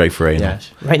 Go straight for anal. Yeah.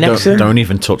 Right next to him. Don't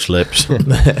even touch lips.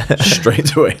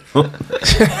 Straight away.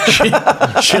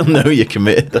 She'll know you're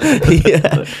committed.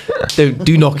 Yeah.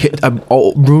 Do not kiss.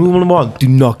 Rule number 1: do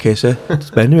not kiss her.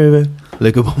 Just bend her over.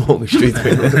 Look up and walk straight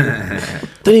through.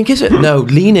 Don't even kiss her. No,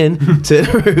 lean in, turn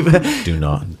her over. Do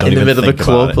not. In Don't the even middle of a think about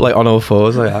club, it. like on all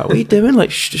fours, like that. What are you doing?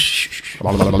 Like, shh, shh, shh.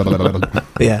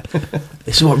 Yeah.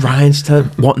 This is what Ryan's telling.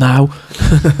 What now?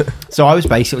 So I was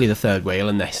basically the third wheel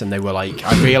in this, and they were like,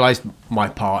 I realised my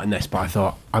part in this, but I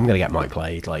thought I'm gonna get Mike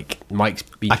laid. Like Mike's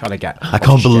been trying to get. I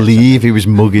can't believe he was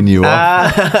mugging you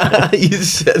off. You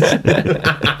said.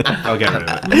 I'll get rid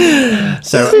of it.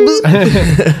 So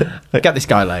get this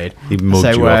guy laid. He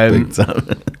mugged you off big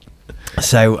time.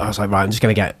 So I was like, right, I'm just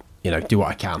gonna get do what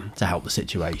I can to help the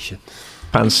situation.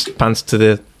 Pants to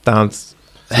the down to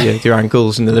your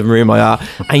ankles in the living room like that.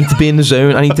 I need to be in the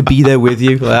zone. I need to be there with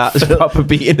you like that. Just proper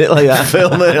beating it like that.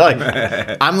 Film it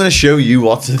like, I'm going to show you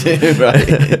what to do, right?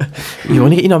 You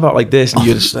want to get about like this, and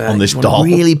you're just On this you wanna doll.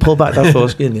 really pull back that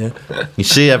foreskin, yeah. You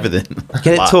see everything.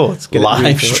 Get it taught. Get it Live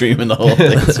really taught. streaming the whole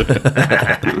thing.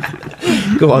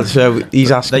 Go on. So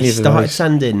he's asking They you for started advice.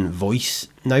 sending voice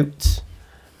notes,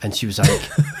 and she was like,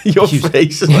 Your she was-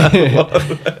 face. she's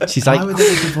Why like, would they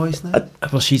make a voice now?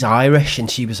 well, she's Irish, and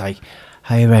she was like,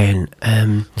 "Hi Ryan,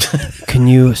 can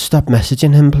you stop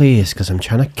messaging him, please? Because I'm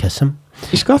trying to kiss him."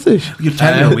 He's Scottish. You're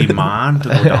telling a wee man to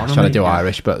go down I on was trying me. to do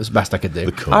Irish, but it was the best I could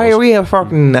do. Are we a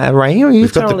fucking rain?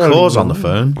 We've got the cause on the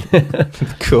phone.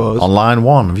 Cause. On line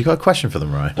 1. Have you got a question for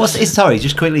them, Ryan? Sorry,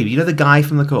 just quickly. You know the guy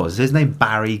from the cause? Is his name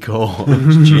Barry Core?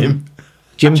 Jim.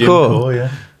 Jim Core.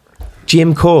 yeah.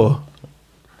 Jim Core.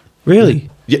 Really?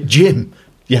 Yeah, Jim.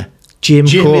 Yeah. Jim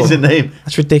Jim Core. is a name.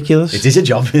 That's ridiculous. It is a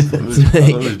job, isn't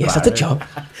it? Yes, that's a job.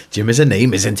 Jim is a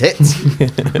name, isn't it?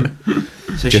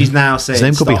 So she's now saying His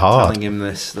name could be stop hard. telling him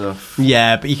this stuff.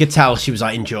 Yeah, but you could tell she was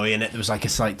like enjoying it. There was like a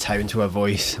slight tone to her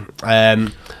voice.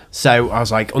 So I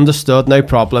was like, understood, no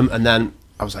problem. And then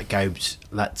I was like, Gobes,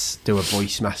 let's do a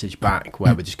voice message back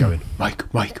where we're just going,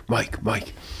 Mike, Mike, Mike,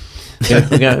 Mike.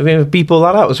 We're gonna beep all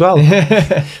that out as well.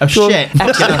 Oh shit!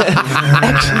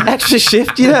 Extra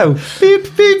shift, you know. Beep,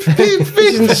 beep, beep, beep.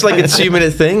 Isn't just like a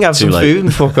 2-minute thing. Have Too some late. food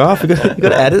and fuck off. You got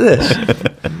to edit this.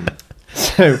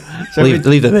 So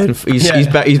Leave them in.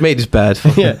 He's made his bed.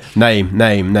 yeah,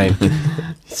 name.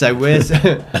 So where's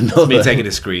It's me taking a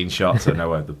screenshot so I know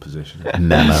where the position is.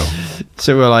 Memo.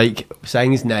 so we're like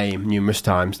saying his name numerous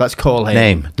times. Let's call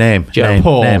him Name.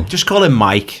 Paul. Name. Just call him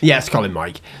Mike. Yeah, let's call him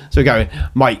Mike. So we're going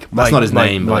Mike. That's not his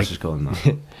name, but Mike. let's just call him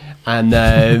that.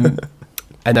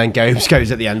 And then Gobes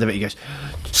goes at the end of it. He goes,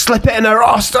 slip it in her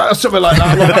roster or something like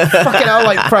that. I'm like, fucking hell,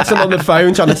 like pressing on the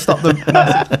phone trying to stop the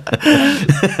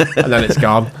message. And then it's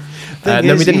gone. Then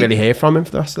we is, didn't he- really hear from him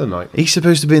for the rest of the night. He's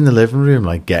supposed to be in the living room,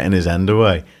 like, getting his end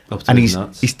away. Up to And his he's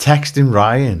nuts. texting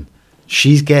Ryan.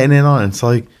 She's getting in on it. It's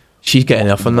like, She's getting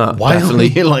off on that. why Definitely. are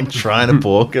you, like, trying to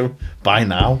pork him by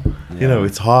now? You know,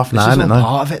 it's This is 9:30 all at night.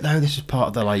 part of it, though. This is part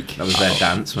of the, like... That was their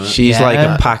dance, wasn't it? She's like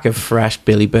Yeah. a pack of fresh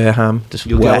Billy Bear ham. Just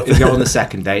You'll wet. go on the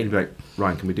second date and be like,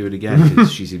 Ryan, can we do it again?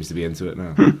 Because she seems to be into it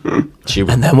now.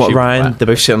 And then what, Ryan? They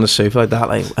both sit on the sofa like that,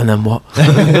 like, and then what?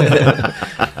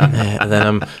 And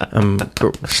then I'm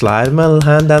sliding my little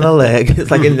hand down her leg.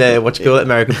 It's like in the, what you call it,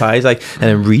 American Pie. He's like, and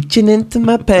I'm reaching into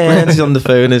my pants. He's on the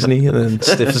phone, isn't he? And then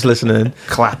Stiff is listening.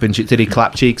 Clapping. Did he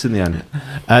clap cheeks in the end?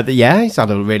 Yeah, he's had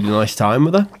a really nice time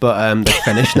with her, but they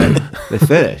finished now. They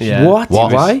finished. Yeah. What?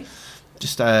 What? Why?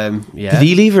 Just, yeah. Did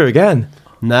he leave her again?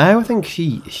 No, I think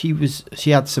she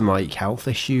had some like health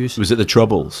issues Was it the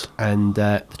Troubles and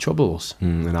the Troubles.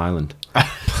 in Ireland?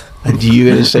 And you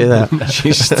going to say that?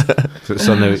 So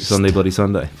it's Sunday Bloody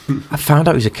Sunday. I found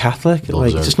out he's a Catholic. Loves Like,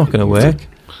 it's her. just not going to work.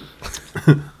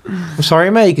 I'm sorry,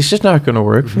 mate. It's just not going to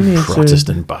work for me. It's,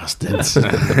 Protestant bastards.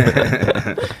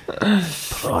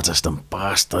 Protestant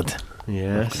bastard.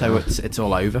 Yeah, so it's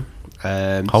all over.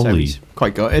 So Holy he's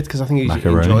quite gutted because I think he's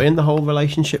macaroni. enjoying the whole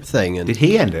relationship thing. And Did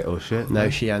he end it? Oh shit! no,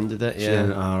 she ended it. She Yeah.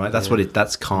 ended- all right. That's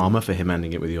that's karma for him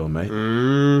ending it with your mate.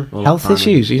 All health family.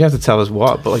 issues. You don't have to tell us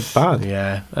what, but like bad.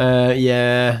 Yeah.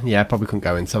 Probably couldn't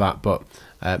go into that, but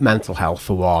mental health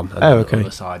for one. And Oh, the okay. other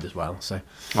side as well. So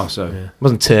Oh, so It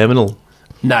wasn't terminal.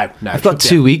 no. I've got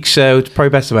 2 weeks, so it's probably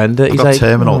best to end it. I've He's got like,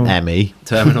 terminal oh. ME.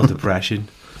 terminal depression.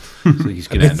 So he's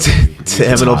gonna end up.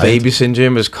 Terminal tired. baby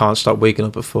syndrome. Just can't stop waking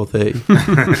up at 4:30.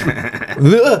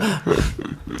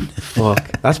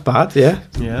 Fuck, that's bad. Yeah,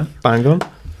 Yeah. bang on.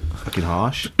 Fucking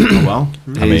harsh. Oh, well,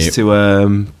 I here's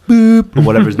mean- to Boop or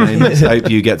whatever his name is. I hope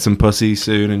you get some pussy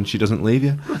soon and she doesn't leave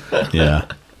you. Yeah.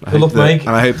 I Good hope luck, that- Mike.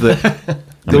 And I hope that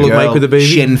Good luck, girl, Mike, with the baby.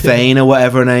 Sinn Féin or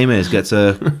whatever her name is gets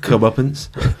a comeuppance.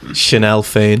 Chanel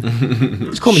Fane.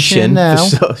 Just call me Chanel.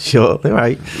 Shin. For short. All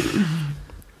right.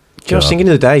 Do you know, I was God. thinking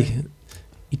the other day,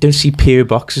 you don't see PO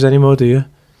boxes anymore, do you?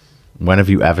 When have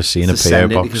you ever seen a To PO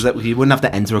send it, box? because you wouldn't have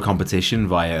to enter a competition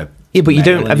via. Yeah, but you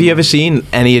mail don't. Have you anymore. ever seen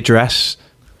any address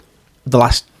the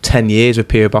last 10 years with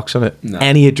PO box on it? No.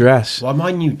 Any address? Well,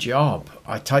 my new job,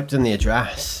 I typed in the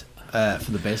address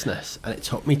for the business, and it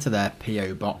took me to their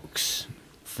PO box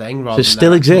thing. Rather it than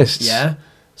still their- exists? Yeah.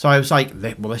 So I was like,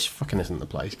 well, this fucking isn't the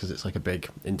place because it's like a big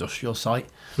industrial site,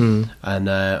 Hmm. and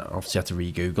obviously I had to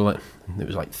re-Google it. And it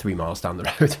was like 3 miles down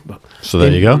the road. But So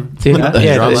there you go. Do you- Yeah,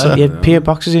 yeah, right there. yeah, PO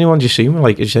boxes. Anyone you see them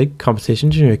like, as you say,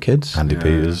 competitions when you were kids? Andy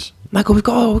Peters. Like, oh, we've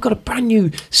got a brand new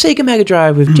Sega Mega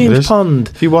Drive with It James is. Pond.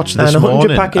 If you watch And this 100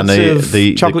 morning packets and of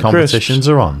the chocolate competitions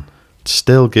are on, it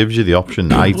still gives you the option.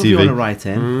 What if you want to ITV, write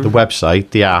in? the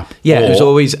website, the app. Yeah, or there's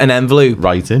always an envelope,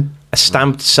 writing. a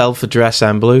stamped self-addressed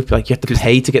envelope. Like, you have to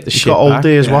pay to get the You've shit got old back.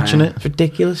 dears Yeah. watching it It's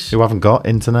ridiculous. who haven't got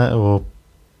internet or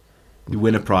You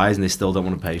win a prize and they still don't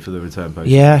want to pay for the return post.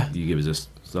 Yeah. You give us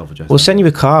a self-adjusted. We'll send you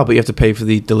a car, but you have to pay for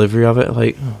the delivery of it.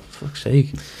 Like, oh, fuck's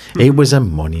sake. it was a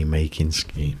money making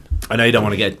scheme. I know you don't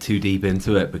want to get too deep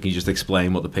into it, but can you just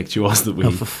explain what the picture was that we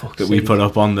Oh, for fuck's that we sake. put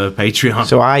up on the Patreon?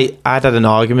 So I'd had an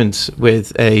argument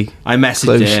with a... I messaged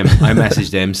Close. him. I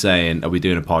messaged him saying, "Are we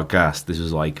doing a podcast?" This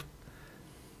was like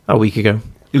a week ago.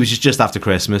 it was just after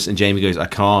Christmas, and Jamie goes, "I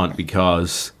can't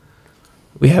because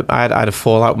I had a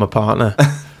fallout with my partner.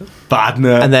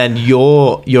 Badner." And then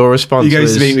your response he goes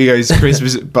was... to me. He goes,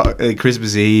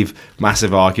 Christmas Eve,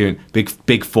 massive argument,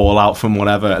 big fallout from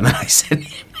whatever, and then I sent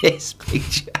him this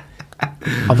picture.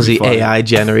 obviously Funny. AI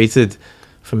generated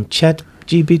from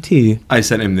ChatGPT. I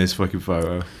sent him this fucking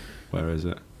photo. Where is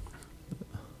it?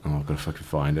 Oh, I've got to fucking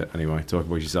find it. Anyway, talk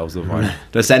about yourselves. I'll find it.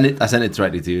 Did I send it? I sent it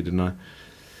directly to you, didn't I?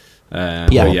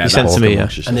 Yeah, but you sent it to me, yeah.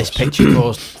 and this picture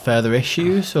caused further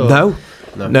issues? Or?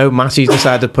 No, Matthew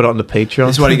decided to put it on the Patreon.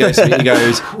 This is what he goes. He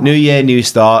goes, "New year, new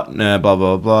start." Blah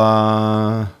blah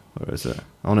blah. Where is it?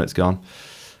 Oh no, it's gone.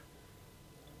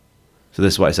 So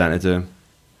this is what I sent it to him.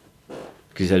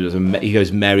 Because he said it was he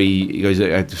goes merry. He goes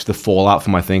just the fallout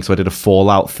from my thing. So I did a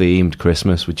Fallout themed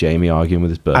Christmas with Jamie arguing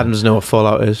with his bird. Adam doesn't know what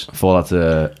Fallout is. Fallout's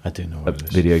a I do know a what it is.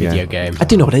 video game. Video game. I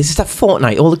do know what it is. It's that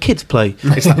Fortnite all the kids play.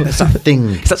 It's that thing.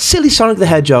 It's that silly Sonic the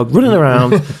Hedgehog running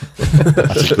around.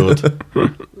 That's good.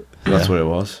 That's what it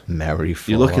was. Merry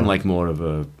You're looking Fallout. like more of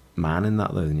a man in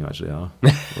that though than you actually are.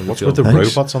 What's with the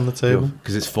Thanks. robots on the table?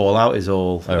 Because it's Fallout is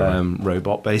all Oh, right.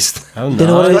 robot based. Oh, Don't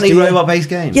know what it is, do you? robot based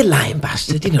games? You lying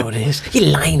bastard. You know what it is. You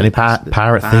lying. Any pirate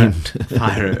themed?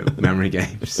 Pirate memory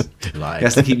games. He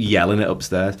has to keep yelling it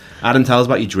upstairs. Adam, tell us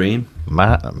about your dream.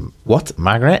 What?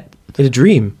 Margaret? In a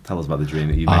dream. Tell us about the dream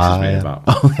that you messaged me about.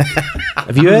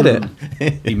 Have you heard it?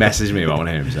 He messaged me about. I want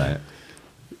to hear him say it.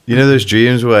 You know those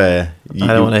dreams where you, I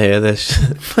don't want to hear this.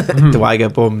 Do I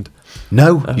get bummed?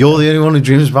 No, you're the only one who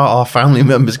dreams about our family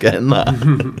members getting that.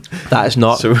 That is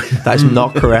not. So- That is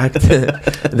not correct.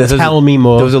 Tell me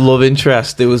more. There was a love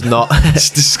interest. It was not. It's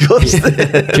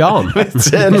disgusting. John.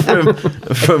 Turn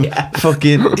from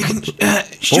fucking.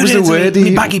 What was the word?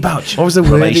 Me baggy pouch. What was the word?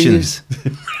 he Relations.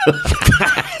 used?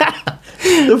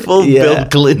 The full Yeah. Bill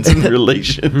Clinton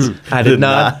relations. I did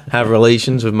not have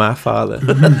relations with my father.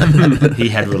 He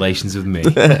had relations with me.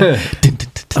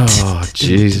 Oh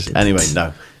Jesus. Anyway,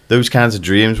 no. Those kinds of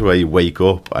dreams where you wake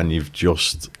up and you've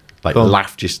just like Boom.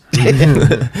 laughed just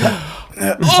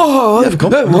Oh,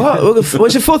 what?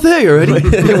 What's it 4:30 already?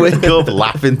 You wake up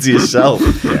laughing to yourself,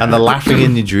 and the laughing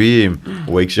in your dream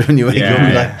wakes you, and you wake up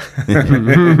and you're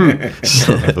like,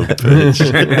 son of a bitch.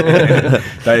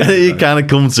 And then you kind of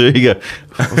come to, you go,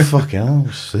 oh, fuck hell, I'm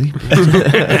asleep.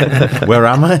 Where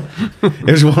am I?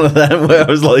 It was one of them where I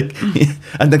was like,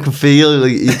 and I can feel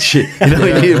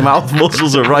like your mouth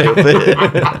muscles are right up here,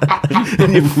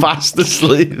 and you're fast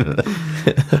asleep.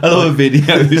 I love a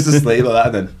video. Who's asleep like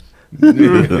that, and then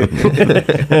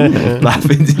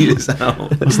laughing to yourself.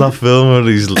 What's that film where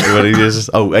he just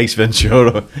Ace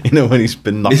Ventura? You know, when he's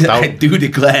been knocked out. I do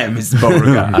declare, Mr.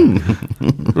 Beauregard.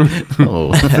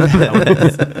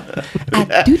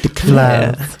 I do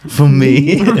declare. For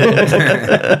me. And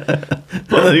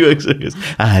then he wakes up and goes,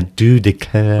 I do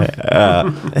declare.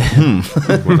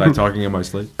 Was I talking in my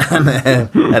sleep?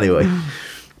 Anyway,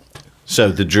 so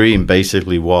the dream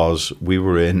basically was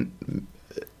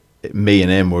me and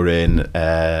him were in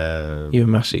You and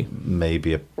Massey.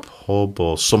 maybe a pub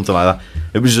or something like that.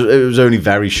 It was only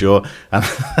very short, and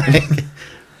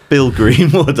Bill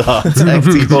Greenwood, our tech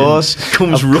teacher,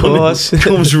 comes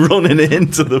running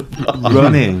into the bar.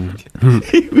 Running.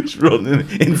 He was running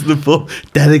into the pub,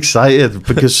 dead excited,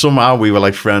 because somehow we were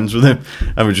like friends with him,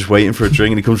 and we're just waiting for a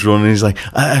drink, and he comes running, and he's like,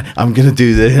 I'm going to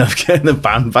do this, I'm getting the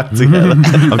band back together,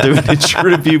 I'm doing a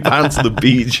tribute band to the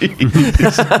Bee Gees,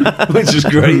 which is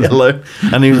great, hello.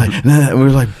 And he was like, no, and we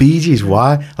were like, Bee Gees,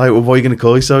 why? Like, what are you going to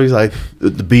call yourself? He's like,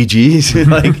 the Bee Gees.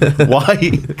 Like, why?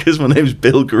 Because my name's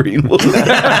Bill Greenwood.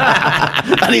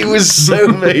 And he was so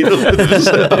made up with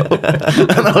himself.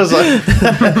 And I was like,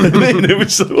 it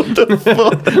was so, what the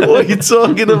fuck? What are you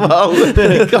talking about?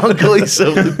 You can't call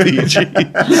yourself the Bee Gees.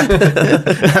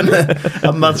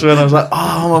 And that's when I was like,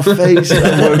 oh, my face. And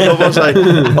I woke up, I was like,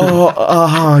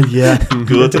 oh, yeah,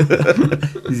 good.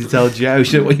 Did you tell Joe?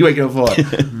 What are you waking up for?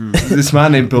 This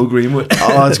man named Bill Greenwood.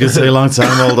 Oh, it's going to take a long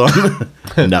time, hold on.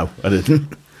 No, I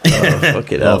didn't.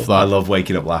 Fuck it up. I love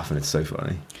waking up laughing. It's so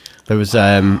funny. There was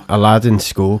a lad in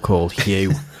school called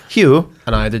Hugh, Hugh?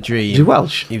 and I had a dream. Is he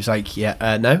Welsh? He was like,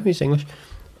 no, he's English,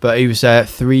 but he was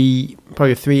probably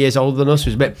 3 years older than us. He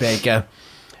was a bit bigger,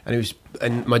 and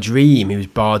in my dream he was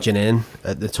barging in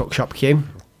at the tuck shop queue.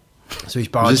 So he's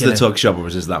barging. Was this the in. tuck shop, or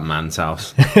was this that man's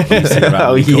house?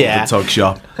 Oh, yeah. The tuck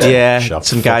shop. Yeah, Shop.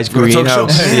 some guy's Fuck.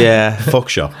 greenhouse. Yeah. Fuck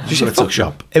shop. Just a tuck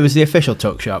shop. It was the official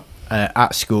tuck shop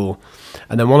at school,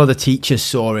 and then one of the teachers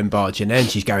saw him barging in.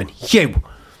 She's going, Hugh,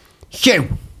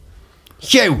 Hugh,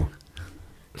 Hugh,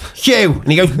 Hugh, and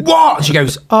he goes, what? And she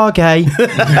goes, okay.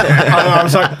 And I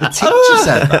was like, the teacher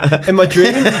said that in my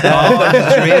dream.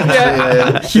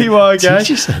 Hugh, okay.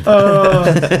 Teacher said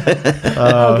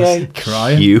Okay.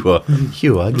 Crying. Hugh,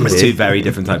 I There's two very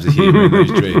different types of humour in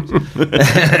those dreams.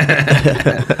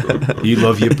 You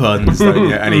love your puns, don't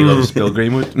you? And he loves Bill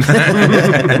Greenwood.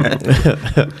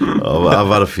 Oh, I've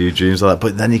had a few dreams like that,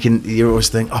 but then you always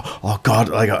think, oh God,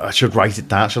 like I should write it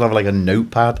down. I should have like a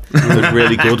notepad with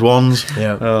really good ones.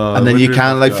 Yeah. And then you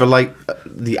can't for like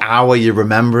the hour you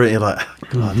remember it. You're like,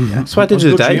 God, yeah. That's what I did That was a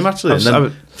the good day. dream, actually. And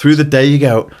then through the day you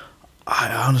go,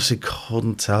 I honestly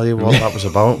couldn't tell you what that was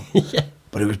about,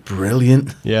 but it was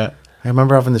brilliant. Yeah. I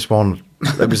remember having this one.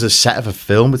 It was a set of a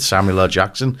film with Samuel L.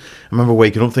 Jackson. I remember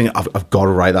waking up thinking, I've got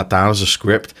to write that down as a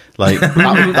script. Like,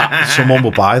 that someone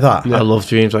will buy that. I love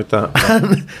dreams like that.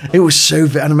 And it was so.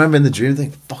 And I remember in the dream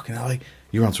thinking, fucking hell, like,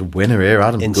 you're on to a winner here,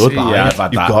 Adam. Good. Yeah, I've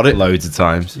had You've that got it. loads of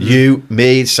times. You,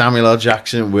 me, Samuel L.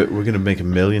 Jackson, we're going to make $1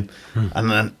 million.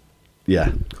 And then,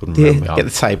 couldn't remember. Get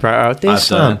the typewriter out.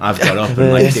 I've got up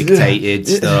and like dictated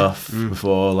stuff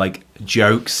before, like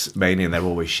jokes mainly, and they're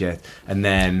always shit. And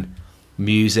then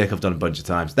music, I've done a bunch of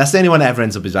times. That's the only one that ever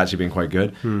ends up is actually being quite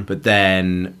good. But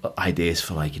then ideas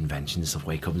for like inventions and stuff,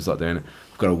 wake up and start doing it.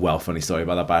 I've got a well funny story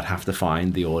about that, but I'd have to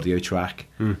find the audio track.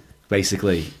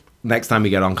 Basically, next time we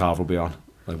get on, Carve will be on.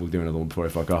 Like, we'll do another one before I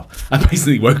fuck off. I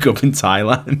basically woke up in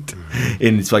Thailand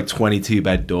in this like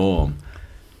 22-bed dorm,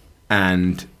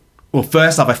 and well,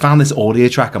 first off, I found this audio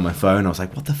track on my phone. I was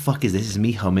like, what the fuck is this? Is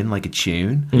me humming like a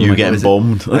tune? You like, getting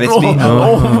bummed. And it's me. That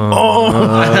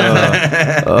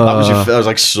was your. I was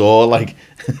like, sore, like.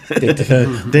 Want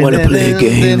to play a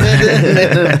game?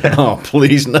 Oh,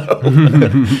 please no.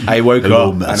 I woke Hello,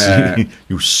 up Massey. and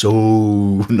You're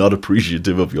so not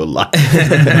appreciative of your life.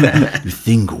 You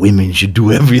think women should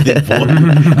do everything for you,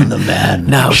 and the man.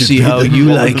 Now should see be how the you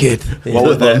woman. like it.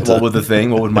 what would the thing?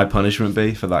 What would my punishment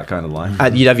be for that kind of life?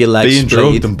 And you'd have your legs Being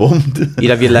splayed. drugged and bummed. You'd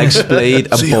have your legs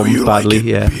splayed and See how bummed you badly. like it,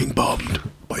 Yeah. being bummed.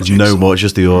 No more,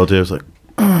 just the audio. It's like,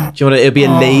 Do you want it? It'll be a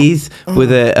lathe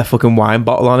with a fucking wine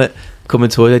bottle on it. coming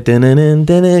towards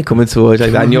like coming towards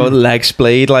like that, and your legs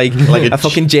splayed like a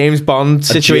fucking James Bond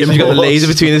situation. You got the laser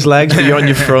between his legs, but you're on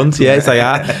your front. Yeah, it's like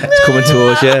that. It's coming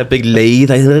towards you, a big lead.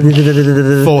 Like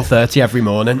 4:30 every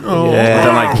morning. Oh. I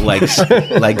don't like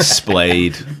legs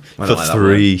splayed. For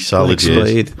 3 solid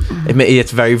years. Splayed.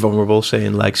 It's very vulnerable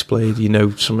saying leg splayed. You know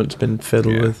something's been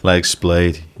fiddled with. Legs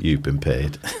splayed. You've been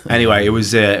paid. Anyway, it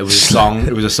was a song.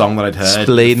 It was a song that I'd heard.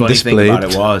 Splayed the and funny thing displayed. about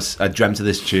it was I dreamt of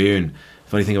this tune.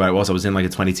 Funny thing about it was I was in like a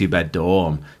 22-bed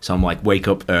dorm, so I'm like wake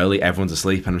up early, everyone's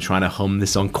asleep, and I'm trying to hum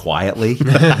this song quietly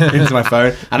into my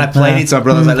phone. And I played it to my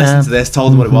brother. I was like, listen to this.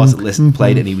 Told him what it was.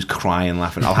 Played it, and he was crying,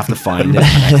 laughing. I'll have to find it.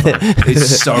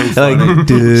 It's so funny.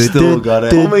 Still got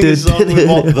it. I'll make a song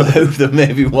with the hope that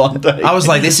maybe one day. I was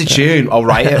like, this is a tune. I'll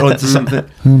write it onto something.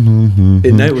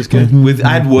 No, it was good. I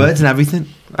had words and everything.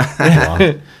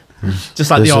 Just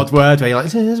like the odd word where you're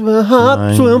like, "Says my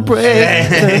heart will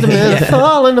break,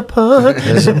 falling apart."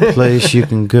 There's a place you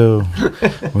can go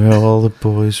where all the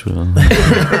boys will.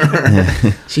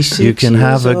 You can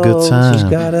have a good time,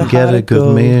 get a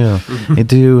good meal, you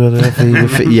do whatever you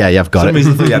feel. Yeah, you've got Some it.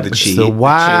 reason I thought you had the cheese. The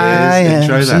why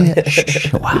intro then.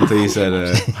 Shh. Until you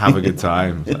said, have a good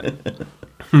time. Like,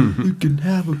 you can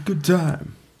have a good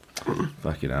time.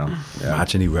 Fucking hell. Yeah.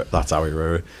 Imagine that's how he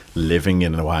wrote it. Living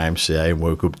in a YMCA and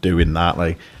woke up doing that.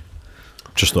 Like,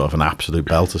 just thought of an absolute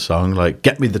belter song. Like,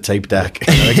 get me the tape deck.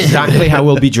 Exactly how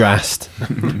we'll be dressed.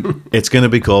 It's going to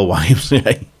be called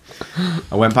YMCA.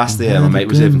 I went past the my mate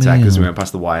was here from Texas. We went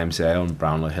past the YMCA on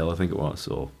Brownlow Hill, I think it was,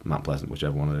 or Mount Pleasant,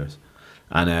 whichever one it is.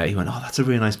 And he went, "Oh, that's a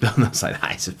really nice building." I was like,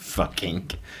 "That is a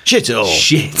fucking Shit.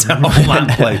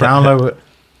 that place." Brownlow.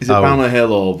 Is it Brownlow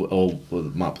Hill or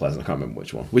Mount Pleasant? I can't remember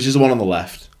which one. Which is the one on the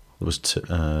left? There was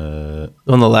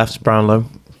On the left's Brownlow.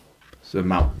 So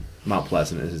Mount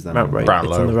Pleasant is then. Mount right. Brownlow.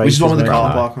 It's on the right. Which is the one with the isn't it?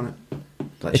 car park on it?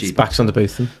 Like It's cheap. backs onto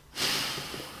both of them.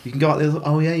 You can go out the other.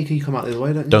 Oh yeah, you can come out the other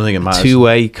way, don't you? Don't think it matters.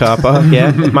 2-way car park. Yeah,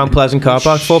 Mount Pleasant car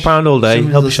park. £4 all day.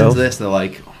 Somebody's Help listening yourself. to this, they're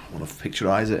like, "Oh, I want to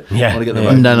picturise it. Yeah. I want to get the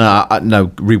Yeah. right."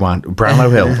 No, rewind.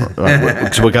 Brownlow Hill.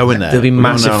 Right, so we're going there. There'll be We're going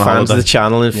massive on a fans of the holiday.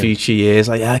 channel in future years.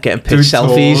 Like, getting Doing pics,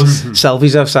 selfies, tours.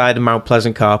 selfies outside the Mount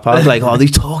Pleasant car park. Like, oh, they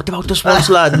talked about this once,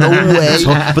 lad. No way.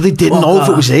 But they didn't know if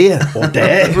it was here or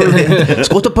there. It's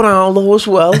got the Brownlow as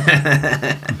well.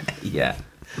 Yeah.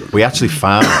 We actually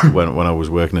found when I was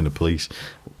working in the police,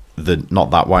 not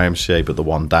that YMCA, but the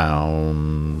one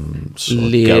down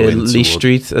Lee towards-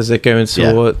 Street, as they're going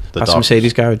toward the past dock.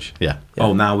 Mercedes garage. Yeah,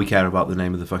 Oh, now we care about the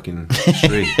name of the fucking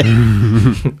street.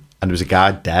 and there was a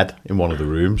guy dead in one of the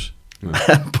rooms,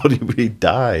 but he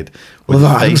died. With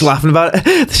Well, his I was face- laughing about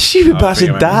it. The stupid I bastard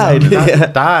think I died. remember Yeah.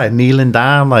 died kneeling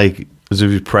down like as if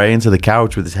he was praying to the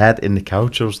couch with his head in the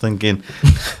couch. I was thinking,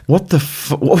 what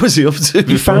what was he up to?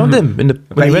 You found him in the when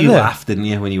But you went you there. laughed, didn't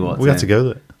you, when you walked We had in? to go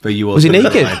there. But you Was he also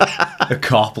naked? like, a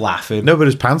cop laughing. No, but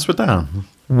his pants were down.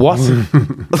 What?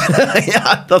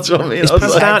 Yeah, that's what I mean. His I was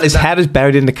pants like- down. His head is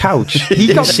buried in the couch.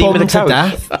 He got seen him in the bombed to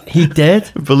couch. death. He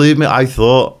did. Believe me, I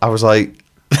was like,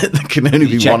 there can only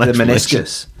You be check one the explanation.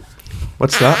 meniscus.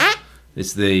 What's that?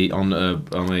 It's on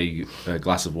a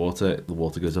glass of water. The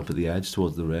water goes up at the edge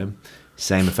towards the rim.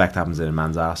 Same effect happens in a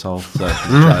man's asshole. So you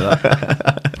can try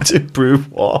that To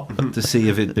prove what? to see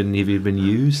if it'd been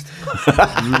used.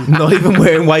 Not even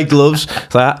wearing white gloves.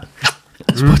 It's like that.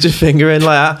 Just put your finger in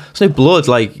like that. There's no blood.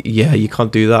 Like, yeah, you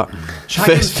can't do that.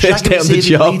 First day on the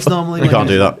job. You can't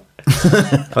do that.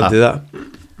 Can't do that.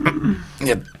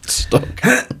 You're stuck.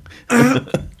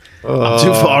 I'm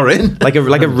too far in. Like a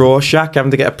Rorschach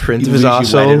having to get a print of his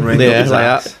arsehole. Yeah,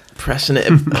 like that. Pressing it.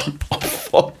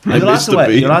 I missed the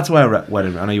beat. You're allowed to wear a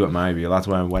wedding ring. I know you weren't married, but you're allowed to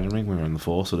wear a wedding ring when you're in the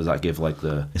force. Or does that give like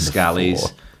the scallies,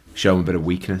 force. show them a bit of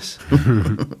weakness?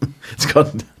 It's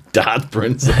got dad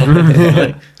prints on it.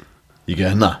 Like, you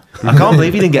getting that? I can't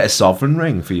believe you didn't get a sovereign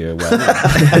ring for your wedding.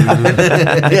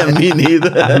 Yeah, me neither.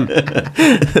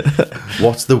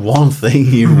 What's the one thing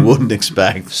you wouldn't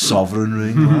expect? Sovereign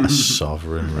ring. A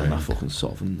sovereign ring. A fucking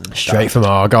sovereign. Then. Straight from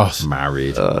Argos.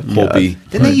 Married. Puppy.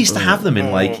 Didn't they used to have them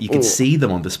in like you could see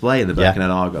them on display in the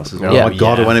Birkenhead Argos as well? Oh my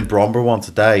god, I went in Bromber one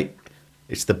today.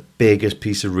 It's the biggest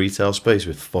piece of retail space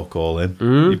with fuck all in.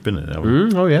 You've been in it,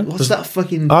 haven't you? Oh yeah. What's that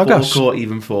fucking Argos. forecourt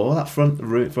even for? That front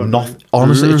room?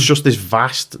 Honestly, it's just this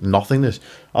vast nothingness.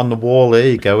 On the wall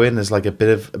here, you go in. There's like a bit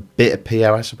of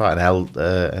POS about an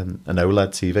OLED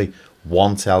TV.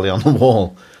 One telly on the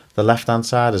wall. The left hand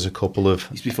side is a couple of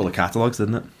Used to be full of catalogues,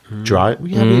 didn't it? dry.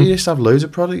 Yeah, but you used to have loads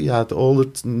of product. You had all the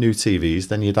new TVs.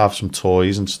 Then you'd have some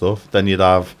toys and stuff. Then you'd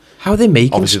have How are they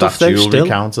making Obviously, stuff that though? jewelry Still,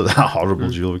 counter, that horrible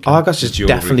jewelry counter. Argos is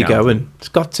jewelry definitely counter. going. It's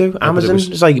got to. but it Amazon was-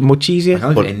 is like much easier. I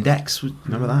can't But- even Index.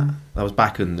 Remember that was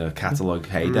back in the catalogue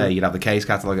heyday. You'd have the Case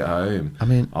catalogue at home. I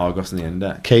mean, Argos and the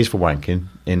Index. K's for wanking,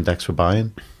 Index for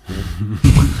buying.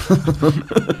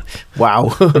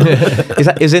 Wow.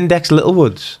 is Index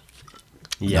Littlewoods?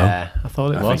 Yeah, I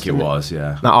thought it I was. think it was.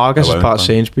 Yeah. Now Argos I is won't part of buy.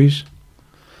 Sainsbury's.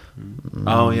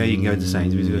 Oh yeah, you can go into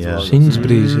Sainsbury's as Yeah. well.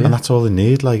 Sainsbury's, And yeah. that's all they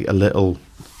need, like a little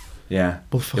Yeah.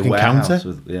 fucking A warehouse counter.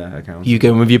 with- yeah, a counter. You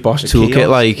go in with your boss A toolkit, kiosk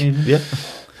like in- Yeah,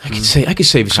 I could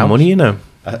save you some House. money, you know.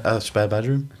 a spare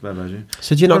bedroom. Bad imagine.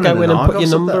 So do you not Running go in an and put your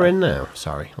Argos up number there. in now?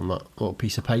 Sorry, on that little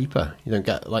piece of paper. You don't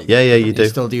get like. Yeah, you do.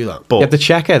 Still do that. But You have the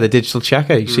checker, the digital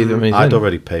checker. You see them. I'd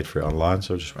already paid for it online,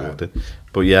 so I just walked in.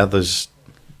 But yeah, there's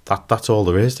that's all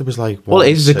there is. There was like Well, one,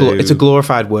 it is. It's a two-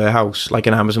 glorified warehouse, like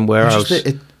an Amazon It's warehouse. just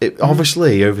it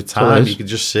obviously over all it time is. you could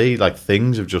just see like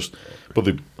things have just, but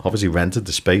they obviously rented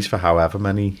the space for however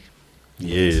many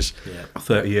years, A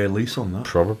 30-year lease on that.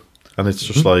 probably, and it's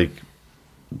just like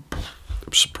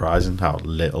surprising how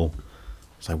little.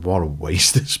 It's like what a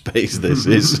waste of space this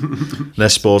is. And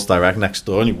there's Sports Direct next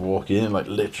door, and you walk in like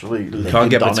literally You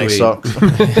can't get Donic between. socks.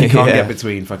 You can't Yeah. get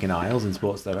between fucking aisles in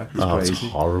Sports Direct. It's Oh, it's crazy.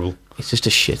 horrible. It's just a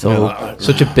shithole.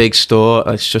 Such a big store.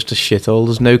 It's just a shithole.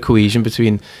 There's no cohesion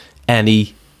between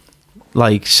any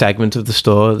like segment of the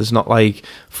store. There's not like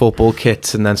football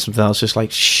kits and then something else. Just like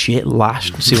shit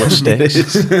lashed and see what sticks.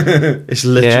 It's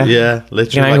literally Yeah. yeah, You literally.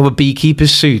 can hang like- up a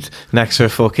beekeeper's suit next to a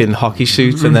fucking hockey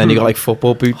suit, and then you got like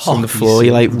football boots on the Hockey floor.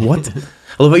 You're like, what?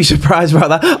 I love how you're surprised about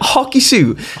that. A hockey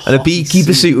suit and a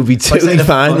beekeeper suit would be totally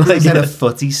fine. Like, Like, a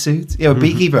footy suit. Yeah, a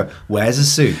beekeeper wears a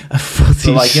suit. a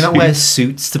footy But like, you don't suit. wear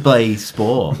suits to play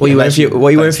sport. What are you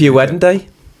wearing for your wedding day?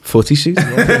 Footy suit.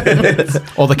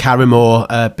 Or the Carrymore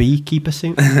beekeeper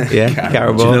suit. Yeah, Do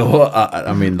Carabao. you know what?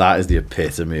 I mean, that is the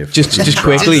epitome of Just Just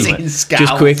quickly, seen just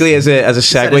Scouts. quickly as a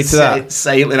segue to that.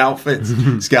 Sailing outfits.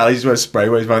 Scally just wears spray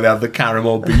ways, man. They have the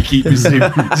Caramel beekeeper suit.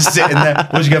 Just sitting there.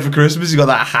 What'd you get for Christmas? You got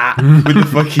that hat with the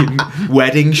fucking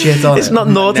wedding shit on It's it. not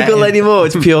nautical Netting. anymore.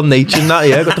 It's pure nature. And that,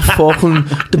 yeah. Got the fucking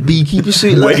the beekeeper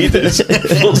suit. like. Waders,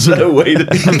 full set of waders,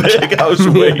 big house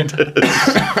waders.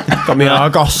 Got me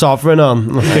Argos Sovereign on.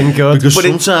 Looking good. Because But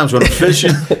it- sometimes when I'm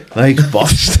fishing, like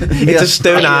boss, It's a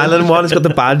Stone Island one. It's got the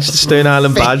badge, the Stone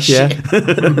Island badge. Yeah.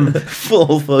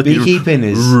 full fucking Beekeeping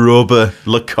is. rubber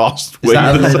Lacoste Is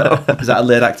that, waders. is that a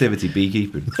lit activity,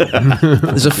 beekeeping?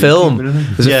 There's a film.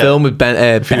 There's a Yeah. film with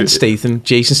Ben Statham,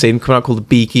 Jason Statham coming out called The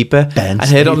Beekeeper. Ben I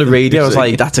heard it on the Statham, radio. I was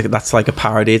exactly. like, that's like a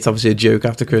parody. It's obviously a joke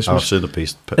after I've Christmas. seen the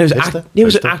piece. It was, it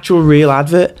was an actual real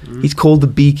advert. He's called The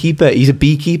Beekeeper. He's a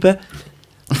beekeeper.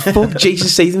 Fuck, Jason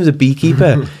Statham is a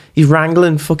beekeeper. He's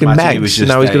wrangling fucking Imagine he was megs, and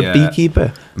just now he's got a, a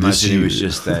beekeeper. Imagine he was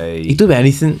just a He'd do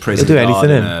anything. He'll prison do guard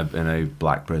anything. in a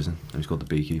black prison. He was called the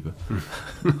beekeeper.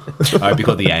 I'd be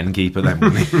called the end keeper then,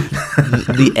 wouldn't he?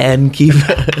 The end keeper.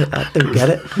 I don't get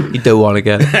it. You don't want to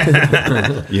get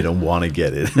it. You don't want to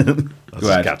get it. That's Go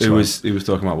ahead. a He was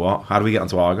talking about what? How do we get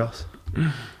onto Argos?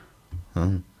 How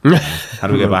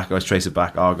do we get back? Let's trace it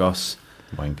back. Argos.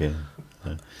 wanking.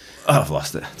 Oh, I've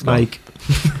lost it. It's gone. Mike.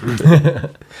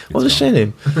 What was his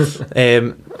surname?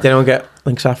 Did anyone get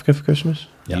Lynx Africa for Christmas?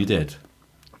 Yeah. You did.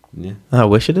 Yeah. I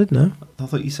wish I did, no. I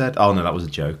thought you said. Oh no, that was a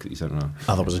joke that you said. No.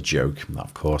 Oh, that was a joke.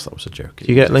 Of course, that was a joke. Did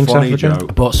you get Lynx Funny Africa? joke.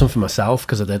 I bought some for myself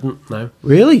because I didn't. No.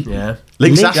 Really? Yeah.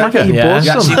 Lynx Africa? You Yeah. bought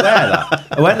You actually some? wear that?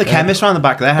 I went to the chemist around the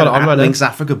back there. Had Got it on a right now. Lynx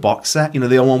Africa box set. You know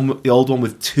the old one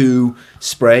with 2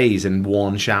 sprays and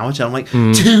 1 shower gel. I'm like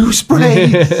 2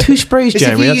 sprays. 2 sprays, As if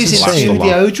Jeremy. you're That's using insane. 2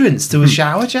 deodorants to a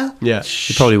shower gel. Yeah.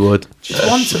 You probably would. Just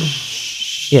want to.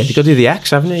 Yeah, you got to do the X,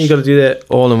 haven't you? You got to do the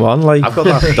all-in-one. Like, I've got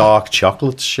that dark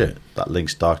chocolate shit. That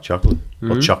Lynx dark chocolate.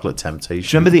 Or chocolate temptation.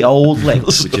 Do you remember the old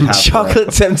Lynx? Which would have Chocolate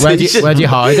Where do Temptation. you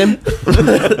hide him?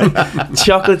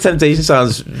 Chocolate Temptation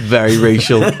sounds very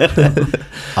racial.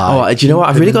 Oh, do you know what?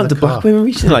 I've really gone to black women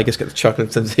recently. Like, let's get the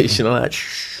Chocolate Temptation on that.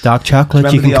 Dark chocolate.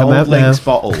 Remember You can the come old out now. Lynx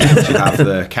bottle which would have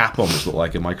the cap on, which looked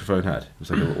like a microphone head. It was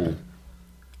like a little.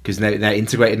 Because they're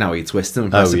integrated now. You twist them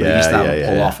and press Oh, them, but yeah, you used to have yeah, it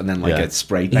pull yeah, off and then like yeah. a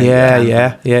spray paint. Yeah, your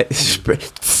hand. yeah. Spray.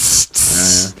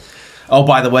 Yeah. Oh,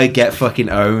 by the way, get fucking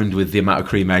owned with the amount of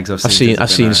cream eggs I've seen.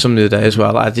 I've seen some the other day as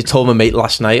well. I did told my mate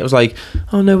last night. I was like,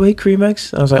 "Oh no way, cream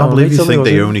eggs." I was I like, can't "Oh, believe mate, you told me think it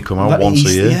they wasn't." only come out once a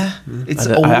year. Yeah, it's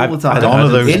I all don't- the time. I don't- None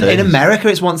of those in days. America,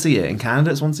 it's once a year. In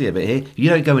Canada, it's once a year. But here, you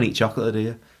don't go and eat chocolate, do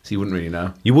you? So you wouldn't really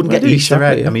know. You wouldn't I get do eat Easter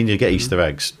chocolate, eggs. yeah. I mean, you get Easter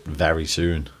eggs very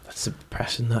soon. That's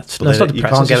depressing. That's But not then depressing. you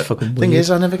can't It's get just it. fucking Thing weird.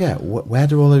 is, I never get where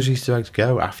do all those Easter eggs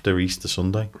go after Easter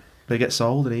Sunday? They get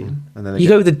sold and eaten. And then they You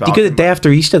go the day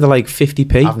after Easter, they're like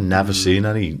 50p. I've never seen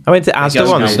any. I went to Asda It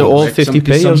once, goes they're all quick.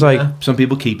 50p. I was like, some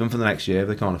people keep them for the next year if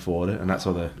they can't afford it, and that's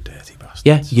all the Dirty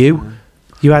bastards. yeah,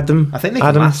 you had them. I think they had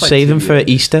can them, last, like, save 2 them for years.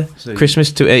 Easter, So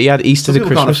Christmas. You had Easter Some to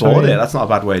people can't Christmas. afford yeah. it. That's not a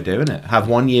bad way of doing it. Have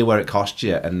 1 year where it costs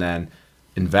you, and then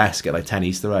invest, get like 10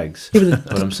 Easter eggs. Yeah, Put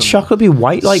but them the somewhere. chocolate be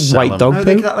white like Sell white them. dog No,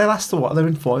 poo. they last a while. They're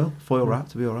in foil wrap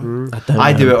to be alright.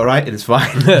 I I do it alright, and it's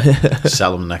fine.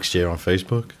 Sell them next year on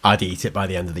Facebook. I'd eat it by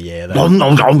the end of the year, though. Nom,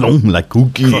 nom, nom, nom, like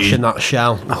cookie. Crushing that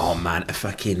shell. Oh man, a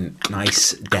fucking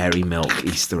nice dairy milk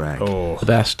Easter egg. Oh, The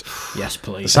best. yes, The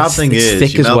please. sad thing It's is,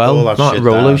 thick you as melt well, all that not shit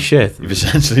Rolo down, shit. You've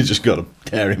essentially just got a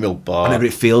dairy milk bar. Whenever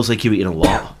it feels like you're eating a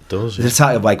lot. Does The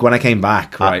time, like when I came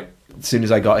back, right, as soon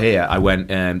as I got here, I went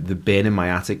the bin in my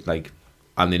attic. Like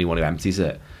I'm the only one who empties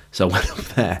it, so I went up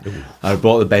there. I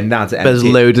brought the bin down to empty. There's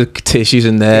loads of tissues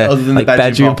in there, Yeah, other than like the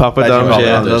bedroom Papa bedroom Doms. pop- Yeah,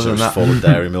 bedroom Those other than are that. full of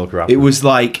dairy milk wrappers. It was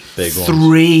like Big ones.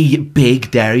 3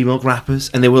 big dairy milk wrappers,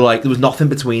 and they were like there was nothing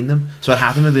between them, so I'd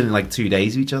have them within like 2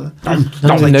 days of each other.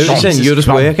 not even noticing. You're just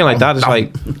working like that. It's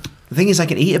like The thing is, I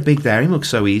can eat a big dairy milk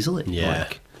so easily. Yeah.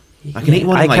 Like, I can eat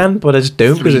one. I in, like, can, but I just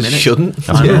don't 3 because it minutes. shouldn't.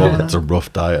 That's a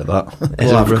rough diet, that.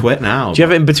 Well, I've quit now. Do you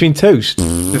have it in between toast?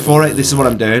 Before this is what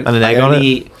I'm doing. And an egg I on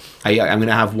only it? eat- I'm going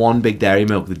to have 1 big dairy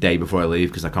milk the day before I leave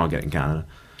because I can't get it in Canada.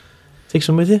 Take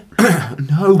some with you.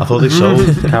 No. I thought they sold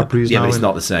Cadbury's Yeah, now. but it's in-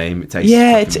 not the same. It tastes.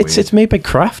 Yeah, fucking it's weird. made by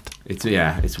Kraft. It's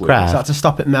weird. Kraft. Is that to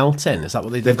stop it melting? Is that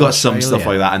what they do? They've got some stuff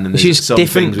like that, and then Which there's is some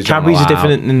different. things which aren't Cadbury's are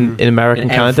allowed. different in America In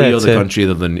and Canada. every other to- country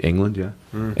other than England. Yeah,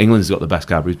 England's got the best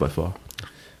Cadbury's by far.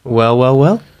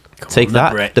 Well. Take on, the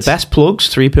that. Brits. The best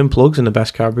plugs, 3-pin plugs, and the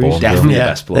best Cadbury's. Bourneville. Definitely Yeah.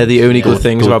 the best. They're the only good Good-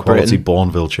 things good about quality Britain.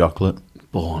 Bourneville chocolate.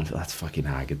 Bourneville. That's fucking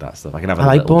haggard. That stuff. I can have. A I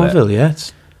like little bit. Bourneville. Yeah.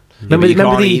 It's- Remember, you,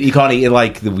 remember can't the eat, you can't eat it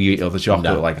like the wheat or the chocolate.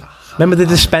 No. Like remember the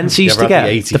dispenser you used You to ever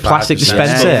had get the the plastic 85%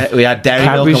 dispenser. yeah, we had dairy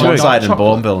Cadbury's milk on one milk. side and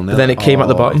Bourneville, and the But then other. it came at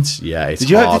the bottom. It's Did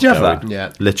you have that? Yeah.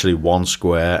 Literally 1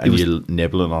 square and you're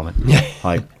nibbling on it. Yeah.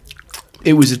 Like,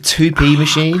 It was a 2p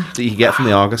machine that you could get from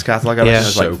the Argos catalogue. I Yeah. reckon. It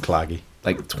was so like claggy.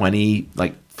 like 20,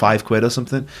 like 5 quid or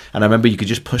something. And I remember you could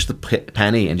just push the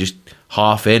penny and just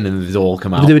half in, and it'd all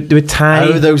come out. They were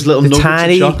tiny. Oh, those little the nuggets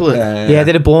tiny, of chocolate. Yeah,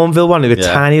 they did a Bourneville one. They were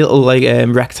Yeah. tiny little like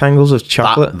rectangles of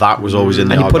chocolate. That was always in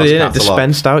the and you put Argos it in, it catalogue.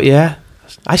 dispensed out. Yeah,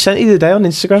 I sent it the other day on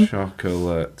Instagram.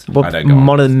 Chocolate. I But don't go on.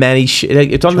 one of the many.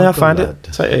 It's on there. I find it. Chocolate.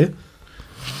 It's like, here.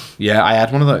 Yeah, I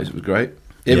had one of those. It was great.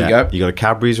 Here we go. You got a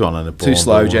Cadbury's one and a Too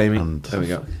slow, Bourneville Jamie. and- There we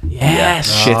go.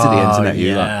 Yes. Shit at the internet, you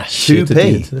yeah. lot. Shit at the 2p.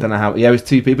 internet. Don't know how. Yeah, it was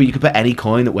 2p, but you could put any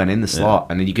coin that went in the slot,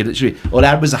 and then you could literally. All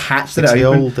that was a hatch that It's it the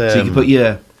opened, old, so you could put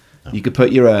your. You could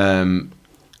put your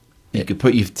You could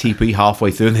put your TP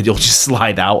halfway through, and then you'll just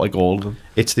slide out like all of them.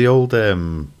 It's the old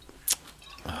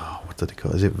what did they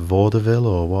call it? Is it vaudeville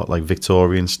or what? Like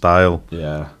Victorian style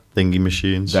Yeah, thingy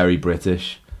machines. very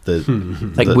British. The,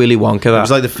 Like the- Willy Wonka. That It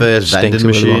was like the first stinks vending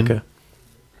of Willy machine. Wonka.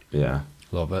 Yeah.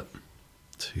 Love it.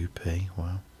 2p.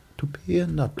 Wow. 2p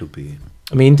and not 2p.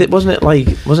 I mean, wasn't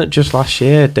it just last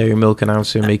year Dairy Milk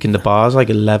announced they were making the bars like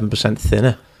 11%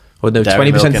 thinner, or no,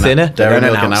 Dairy 20% Milk thinner? Dairy won't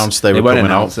Milk announce- announced they were won't coming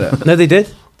announce out. it. No, they did.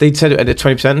 They said it at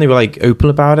 20%, and they were like open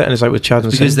about it, and it's like with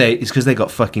charging Because they got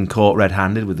fucking caught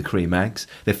red-handed with the cream eggs.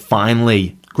 They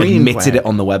finally admitted it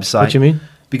on the website. What do you mean?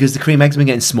 Because the cream eggs have been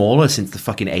getting smaller since the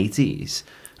fucking 80s.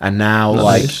 And now,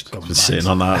 like, I've been sitting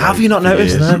on that. have like, you not for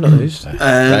noticed? years. No, not those. Right,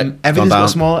 everything's gone got down.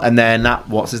 smaller. And then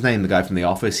what's his name? The guy from The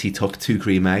Office. He took 2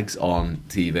 cream eggs on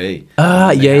TV. Ah,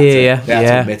 And they yeah, had to- yeah. They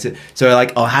had to admit it. So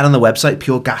like, I had on the website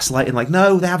pure gaslighting. Like,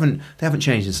 no, they haven't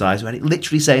changed in size. Right?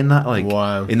 Literally saying that. Like,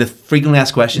 Wow. in the frequently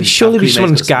asked questions. Surely have be cream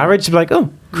someone's eggs got smaller? garage to be like, oh,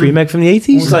 cream egg from the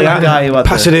 80s. Was Like, that guy who had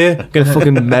pass the- it here. Gonna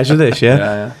fucking measure this,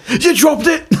 yeah? Yeah, You dropped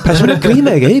it! Pass it with a cream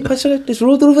egg, eh? Pass it. It's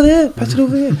rolled over there. Pass it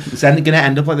over here. It's then going to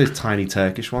end up like those tiny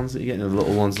Turkish ones that you get, the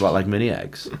little ones like mini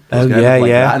eggs. It's Oh, gonna end yeah, up like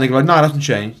yeah. that. And they're like, no, it hasn't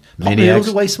changed. Mini Mini eggs eggs.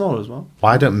 are way smaller as well.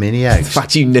 Why don't mini The eggs?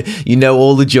 fact you know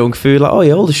all the junk food, like, oh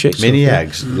yeah, all the shit. stuff, Mini yeah.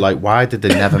 eggs, like why did they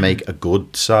never make a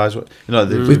good size? You know,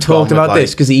 We've talked about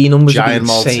this because the E numbers are giant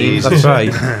insane. Maltesers. That's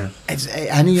right.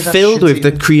 any of that Filled shit with the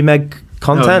even- cream egg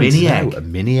content. mini egg. No, a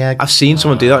mini egg. I've seen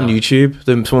someone do that on YouTube.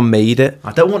 Someone made it.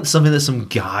 I don't want something that some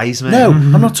guys make. No,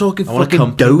 I'm not talking I want a fucking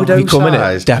company dodo You come in it,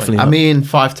 size. definitely I not. mean,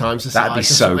 5 times the size. That'd be or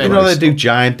so something. you know they do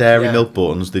giant dairy Yeah. milk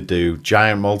buttons. They do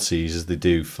giant Maltesers. They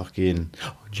do fucking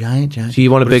giant. So you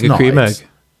want a But it's bigger not, cream it's- egg?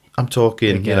 I'm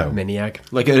talking, Big, you know, mini egg.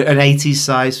 Like an 80s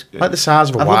size. like the size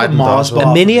of a I'd love wide Mars bar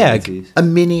A mini from the egg? 80s. A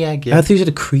mini egg. I Yeah. thought you said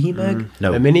a cream egg.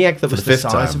 No, A mini egg that For was the the fifth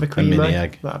size time, of a a cream mini egg.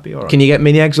 egg. That'd be alright. Can you get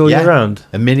mini eggs all year round?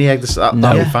 a mini egg. That'd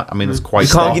No. be fine. I mean, it's quite. You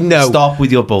can't small. get- no. Stop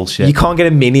with your bullshit. You can't get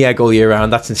a mini egg all year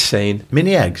round. That's insane.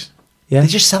 mini eggs. Yeah. They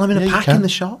just sell them in Yeah, a you pack can. in the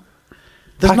shop.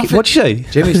 What'd you say?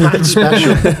 Jimmy, it's nothing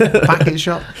special. Packet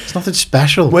shop. It's nothing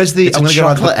special. Where's the? It's I'm a gonna go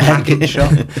out chocolate the packet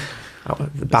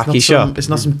shop. Backy shop. It's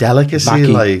not some delicacy Backy.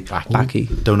 like Backy.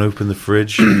 don't open the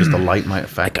fridge because the light might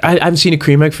affect. I haven't seen a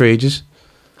cream egg for ages.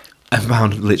 I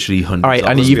found literally hundreds. All right,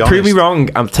 and let's you be prove me honest. wrong.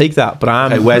 I'll take that. But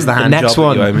I'm. Okay, where's the hand next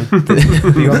job one?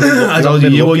 that you owe me? I told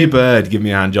you or your bird. Give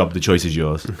me a hand job. The choice is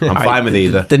yours. I'm fine with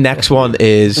either. The next one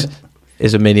is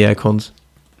a mini egg hunt.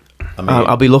 I mean,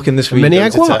 I'll be looking this week. mini go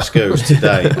egg to what? Tesco's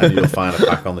today and you'll find a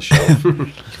pack on the shelf.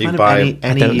 You buy.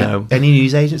 I don't know. Any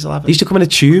news agents will have They it. used to come in a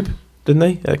tube, didn't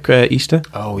they? At Easter.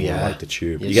 Oh I yeah. like the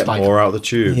tube. Yeah, You it's get like- more out of the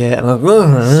tube. Yeah.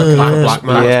 Black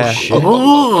man. Yeah. Shit.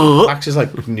 Max is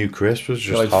like new crisp was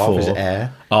just Like half his 4.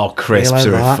 air. Oh, crisps Yeah, like are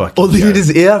a that. fucking. Oh, look joke. at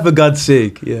his ear, for God's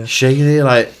sake. Yeah. Shaking it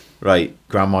like, right,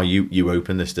 Grandma, you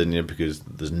opened this, didn't you? Because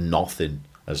there's nothing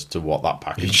as to what that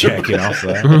package Checking off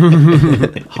there.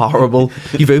 Horrible.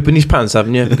 You've opened his pants,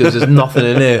 haven't you? Because there's nothing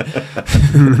in here.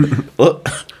 Look,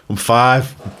 I'm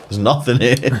 5. There's nothing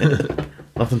here.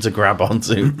 Nothing to grab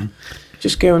onto.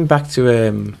 Just going back to, I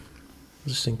was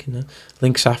just thinking,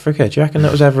 Lynx Africa. Do you reckon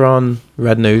that was ever on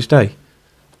Red Nose Day?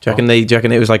 Do you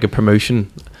reckon it was like a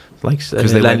promotion? Like, they went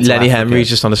to Lenny Africa. Henry's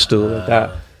just on a stool like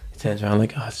that. He turns around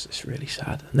like, oh, it's really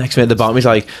sad. Next minute at the bottom, he's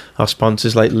like, our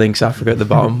sponsor's like Lynx Africa at the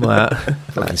bottom.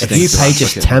 If you pay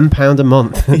just £10 a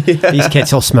month, these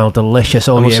kids will smell delicious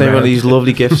all I'm year saying one of round. these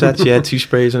lovely gift sets. Yeah, 2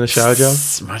 sprays and a shower gel.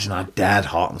 Imagine that dad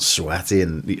hot and sweaty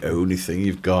and the only thing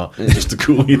you've got just to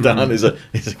cool you down is a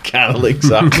can of Lynx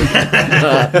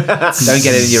Africa. Don't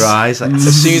get it in your eyes. Like,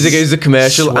 As soon as it goes to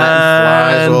commercial, Sweat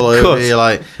flies and all over cut. you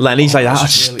like Lenny's like, that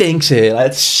stinks here.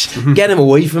 Let's get him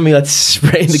away from me. Let's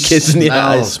spraying the kids in the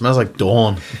eyes. smells like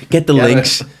dawn. Get the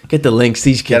links. Get the links.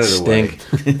 These Get kids it away.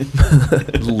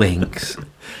 stink. links.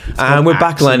 And we're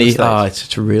back, Axe in Lenny. the States. Oh,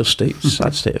 it's a real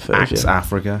sad state of affairs. Axe Yeah.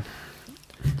 Africa.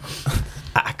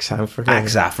 Axe Africa.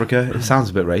 Axe Africa. It sounds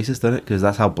a bit racist, doesn't it? Because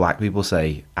that's how black people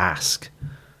say ask.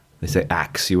 They say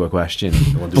axe you a question.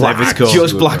 Black, Whatever it's called.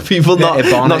 just black people, Yeah, not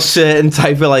Ebonics. certain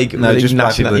type of like. No, just black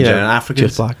national- people in you know, general. Africans.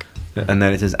 Just black. And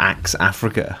then it says axe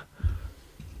Africa.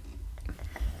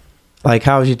 Like,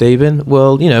 how's your day been?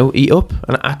 Well, eat up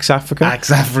and Axe Africa. Axe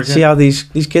Africa. See how these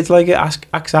kids like it?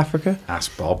 Axe Africa.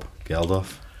 Ask Bob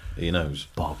Geldof. He knows.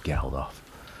 Bob Geldof.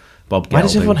 Bob Geldof. Why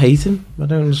does everyone hate him? I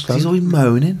don't He's understand. always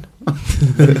moaning.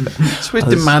 It's with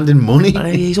demanding money.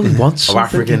 He's always wants Oh, something.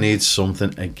 Africa needs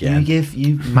something again.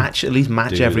 You match at least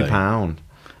match Do every they? pound.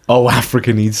 Oh,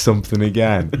 Africa needs something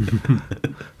again.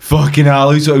 Fucking hell!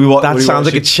 That sounds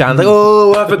like a chant. Like,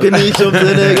 oh, Africa needs something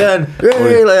again.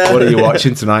 What are you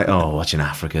watching tonight? Oh, watching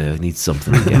Africa. It needs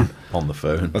something again. On the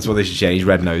phone. That's what they should change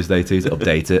Red Nose Day to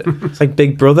update it. It's like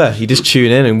Big Brother. You just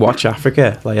tune in and watch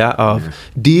Africa. Like that of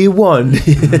Dear One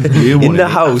in the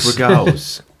house. Africa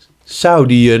house.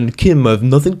 Saudi and Kim have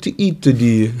nothing to eat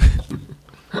today.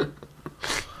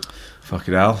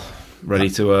 Fucking hell. Ready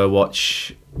to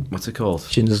watch... What's it called?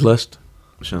 Schindler's List.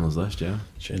 Schindler's List, yeah.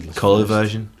 Schindler's Colour List.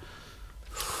 version.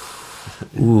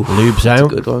 Ooh, Lube's that's a out.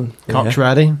 good one. Cock's Yeah.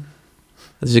 ready.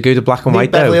 Does it go to black and white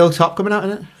Beverly though? Hills Cop coming out in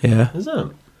it. Yeah. Is it?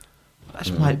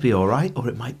 That might be alright, or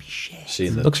it might be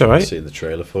shit. Looks alright. Seen the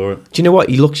trailer for it. Do you know what?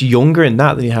 He looks younger in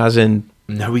that than he has in.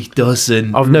 No, he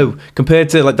doesn't. Oh no! Compared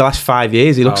to like the last 5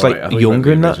 years, he looks Oh, right, I like thought you meant younger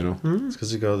the in that. original. It's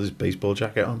because he got his baseball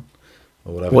jacket on.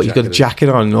 Or whatever. What, you've got a it is. jacket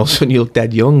on and all of a sudden you look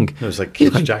dead young. No, it's like He's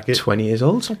kid's like jacket. 20 years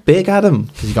old. It's not big, Adam.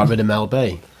 Because he got rid of Mel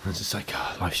B. It's just like,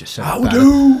 oh, life's just so bad.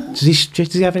 Does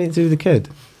he have anything to do with the kid?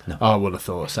 Oh, I would have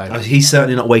thought so. He's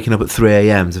certainly not waking up at 3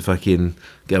 a.m. to fucking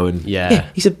go and... Yeah.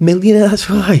 He's a millionaire, that's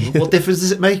why. What difference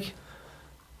does it make?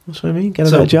 That's what I mean. Get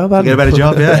a better job, Adam. Get a better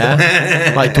job, yeah.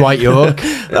 Yeah. Like Dwight York.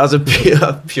 That was a pure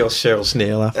Cheryl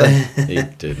Snail after. He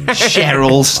didn't.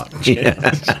 Cheryl's.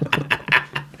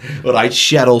 All right,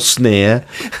 Cheryl Sneer.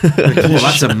 Well,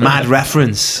 that's a mad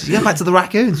reference. You go back to the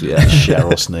raccoons. Yeah.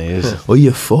 Cheryl Sneers. Oh,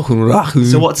 you fucking raccoon.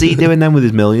 So what's he doing then with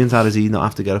his millions? How does he not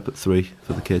have to get up at 3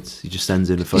 for the kids? He just sends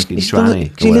in a fucking tranny.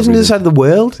 Because he lives on the other side of the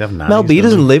world. They have nannies, Mel B don't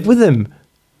doesn't they? live with him.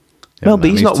 Mel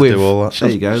B's not with. There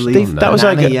you go. Steve, Leave. that was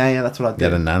like Nanny, a, yeah, that's what I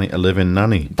Get a did. nanny, a living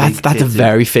nanny. that's a kids,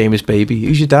 very famous baby.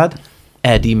 Who's your dad?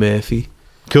 Eddie Murphy.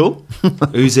 Cool.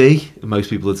 Who's he?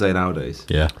 Most people would say nowadays.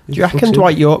 Yeah. Do you reckon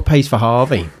Dwight York pays for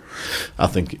Harvey? I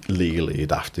think legally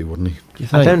he'd have to, wouldn't he? Do you I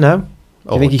think? don't know.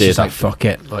 Do you think he's did just like, have to. fuck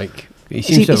it? Like, he Is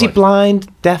seems he, so is he like-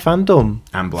 blind, deaf, and dumb?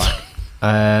 And black.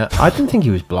 I didn't think he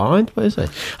was blind. What is he?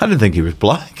 I didn't think he was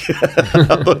black. I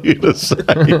thought you were going to say.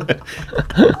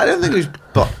 I don't think he was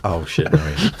black. Oh, shit. No,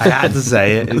 he- I had to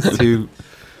say it. It's too...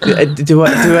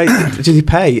 Do they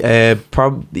pay?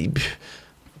 Probably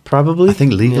probably. I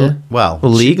think legal. Yeah. Well,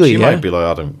 legally, she yeah. might be like,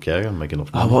 I don't care. I'm making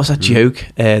enough Oh, money. what was that joke?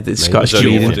 The Scottish Maybe.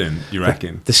 comedian. Jordan, you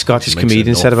reckon? The Scottish She makes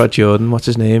comedian it said enough. about Jordan. What's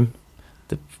his name?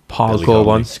 The hardcore Connolly.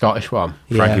 one. Scottish one.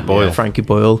 Frankie Boyle. Frankie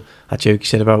Boyle. That joke he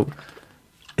said about.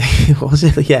 What was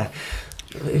it? Yeah.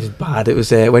 It was bad. It was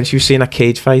when she was seeing that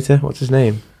cage fighter. What's his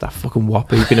name? That fucking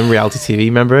whopper who's been in reality TV.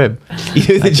 Remember him?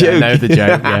 You know the joke. I know the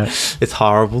joke. Yeah. It's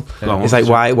horrible. Go on, It's what's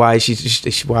like the why is she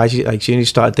like she only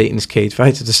started dating this cage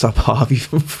fighter to stop Harvey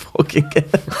from fucking.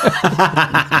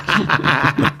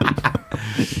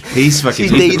 He's fucking.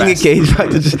 She's dating a cage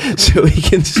fighter just so he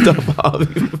can stop Harvey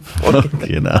from fucking.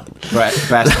 You know. Best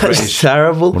That's British,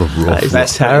 terrible. What a rough That is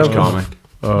best terrible. British comic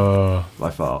Oh, by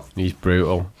far. he's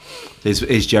brutal.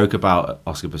 His joke about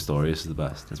Oscar Pistorius is the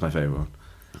best. It's my favourite one.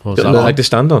 What's Doesn't that look one? like to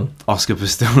stand on. Oscar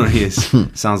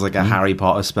Pistorius sounds like a Harry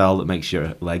Potter spell that makes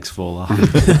your legs fall off.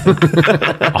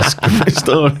 Oscar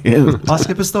Pistorius.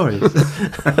 Oscar Pistorius.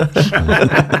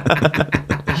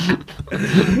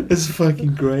 It's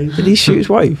fucking great. Did he shoot his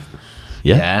wife?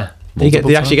 Yeah. Did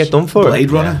he actually get done for Blade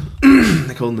it? Runner.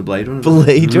 They call him the Blade Runner.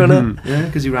 Blade Runner. Yeah,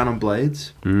 because he ran on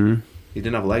blades. Mm. He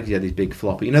didn't have legs. He had these big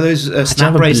floppy. You know those Did you snap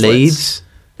have a bracelets. blades?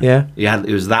 Yeah.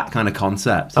 It was that kind of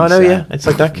concept. Oh he no, said. yeah. It's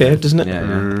like that curve, doesn't it? Yeah, yeah.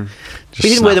 Mm. He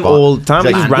didn't wear them all the time.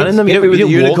 He just ran in them. You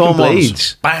didn't walk in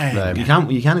blades. Bang. No.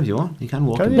 You can if you want. You can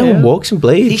walk. Can in you? No blades. one walks in He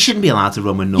blades. shouldn't be allowed to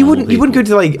run with normal You wouldn't go people.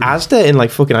 to like Asda in like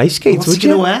fucking ice skates, What's would he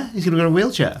you? gonna wear? He's gonna go in a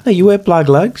wheelchair. No, you wear black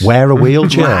legs. Wear a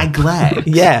wheelchair. Lag leg.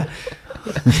 Yeah.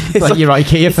 It's Like your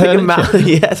IKEA it's like a furniture. metal,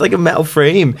 yeah, it's like a metal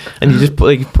frame, and you just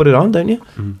put it on, don't you?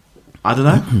 I don't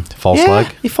know. False yeah,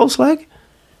 leg. You false leg.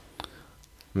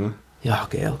 Yeah. Yeah,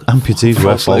 okay. I'll go. Amputees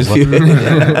wear false leg.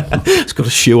 It's got a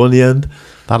shoe on the end.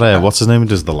 That what's his name? He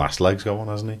does the last legs go on,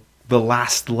 hasn't he? The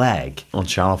last leg. On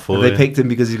Channel 4. They picked him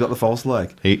because he's got the false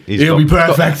leg. He's got,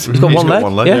 perfect. He's got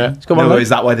one leg. Yeah, yeah. he's got one No, leg. is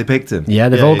that why they picked him? Yeah,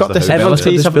 they've Yeah, all he's got the host. Everyone's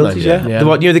got disabilities, haven't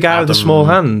disabilities, they? yeah. The guy with the Adam- small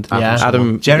hand. Yeah.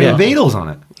 Adam. Jeremy yeah. Beadle's on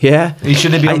it. Yeah. He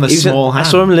shouldn't be on the he was small I hand.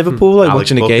 saw him in Liverpool, like Alex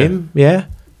watching a Booker. game. Yeah.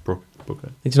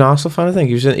 Booker. He's an Arsenal fan, I think.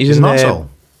 He's He's in an there. arsehole.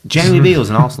 Jeremy Beadle's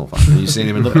an Arsenal fan. Have you seen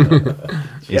him in Liverpool?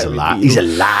 He's alive. He's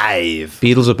alive.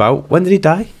 Beatles about. When did he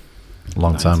die?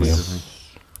 Long time 90s, ago.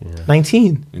 I think.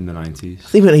 19. In the 90s. I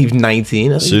think when he was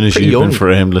 19. As soon as pretty you've young. been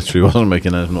for him, literally wasn't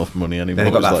making enough money anymore. Then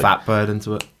they got It was that like, fat bird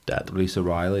into it. Dead. Lisa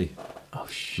Riley. Oh,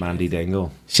 shit. Mandy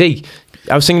Dingle. See,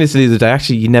 I was thinking this the other day.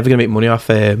 Actually, you're never gonna make money off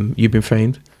You've Been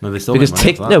Framed No, they still because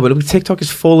make money off that. no, but TikTok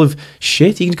is full of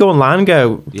shit. You can go online and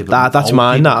go, Yeah, but that's old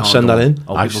mine. people That I'll can't send go that on. in.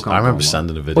 Old I people can't remember go online.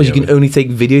 sending a video. Well, you can only take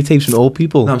videotapes from old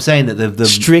people. No, I'm saying that the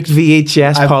Strict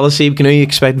VHS I've- policy. We can only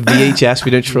expect VHS.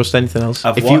 We don't trust anything else.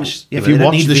 I've If watched. you yeah, if but you they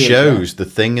don't watch need the VHS. shows, the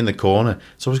thing in the corner,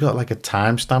 it's always got like a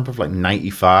timestamp of like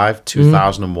 95,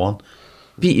 2001.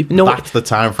 No, That's the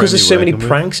time frame. because there's so you're many working with.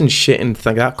 pranks and shit and things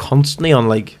like that constantly on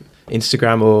like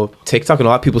Instagram or TikTok and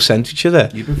all that. People send to each other.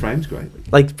 You've Been Framed's great.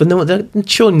 Like, but no, I'm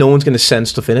sure no one's going to send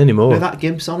stuff in anymore. No, that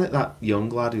gimp's on it. That young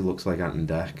lad who looks like Ant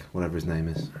Deck, whatever his name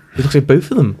is. It looks like both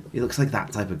of them. He looks like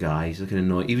that type of guy. He's looking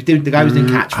annoying. He was doing the guy who was doing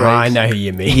catchphrase. I know who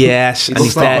you mean. Yes, and looks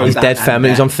he's like dead. He's that dead Ant feminine.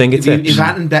 He's Deck. on fingertips. If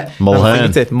Ant Deck, Mulhern.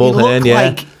 Fingertip, he Mulhern, looked yeah.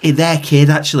 like their kid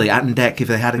actually. Ant Deck, if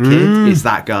they had a kid, is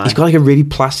that guy. He's got like a really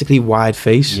plastically wide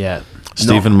face. Yeah.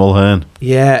 Stephen Mulhern.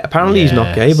 Yeah, apparently he's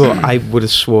not gay, Yes. but I would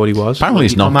have swore he was. Apparently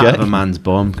he's You not come out gay. of a man's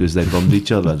bum because they bummed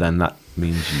each other, then that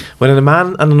means you. When a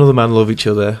man and another man love each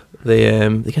other, they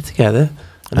get together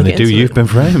And they get do. into You've it. been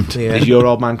framed. Yeah. Is your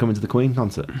old man coming to the Queen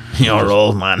concert? You're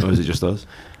old man. Or is it just us?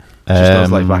 Just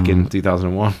us like back Um, in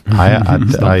 2001. I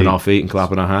Stomping our feet and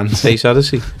clapping our hands. Space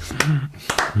Odyssey.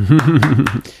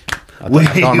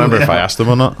 can't remember if I asked them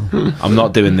or not. I'm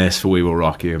not doing this for We Will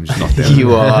Rock You. I'm just not doing it.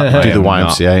 You are. I Do the am not.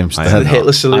 YMCA instead. I am The not.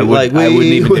 Hitler salute. I would- Like, I wouldn't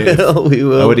even do it. we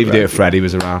will. I wouldn't even do it if Freddie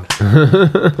was around.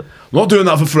 I'm not doing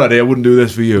that for Freddie. I wouldn't do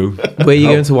this for you. Where are you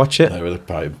going to watch it? They were the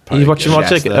pirate You watching like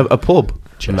Chester. a pub?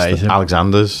 Amazing.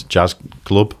 Alexander's Jazz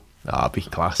Club. That'd be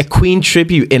class. A Queen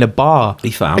tribute in a bar. He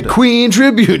found it. Queen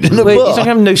tribute in Wait, he's not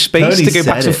having no space Tony to go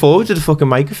back said and it. forward to the fucking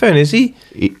microphone, is he?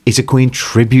 It's a Queen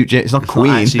tribute. It's not It's not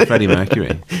Queen. actually Freddie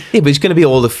Mercury. Yeah, but it's going to be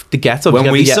all the get up.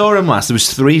 When we saw him last, there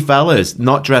was 3 fellas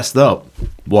not dressed up.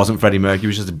 Wasn't Freddie Mercury, it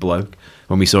was just a bloke.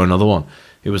 When we saw another one,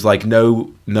 it was like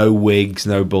no wigs,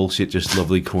 no bullshit, just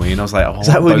lovely Queen. I was like, oh, Is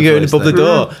that when you go above the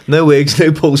door? No wigs,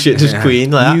 no bullshit, just Yeah. Queen.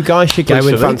 Like You that. guys should go Please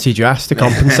in for me. fancy dress to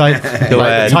compensate. Go Like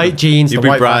ahead. the tight jeans, You'll the be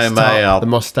white Brian vest top, May, I'll- the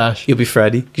mustache. You'll be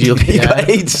Freddie because you'll be Yeah.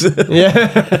 AIDS.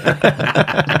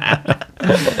 Yeah.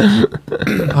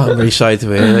 Oh, I'm really sorry to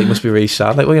hear. Like, must be really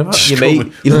sad. Like, well, your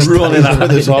mate, you look running out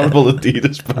with this horrible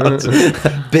Adidas pants.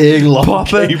 Big long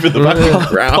Popper. cape in the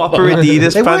background. Popper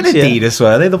Adidas They weren't pants. yeah. Adidas,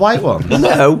 were they? The white ones.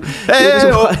 No,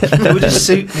 They were just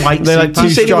white They're like suit you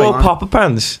say pants. they wore Popper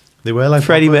pants. They were like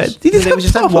Freddie poppers. Mercury. They were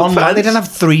just had one line. They didn't have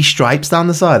 3 stripes down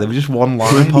the side. They were just one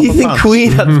line. Popper You think pants.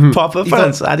 Queen had popper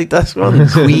pants? Adidas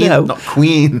ones? Queen, No. not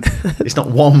Queen. It's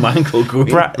not one man called Queen.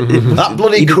 That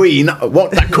bloody Queen. What,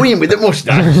 that Queen with the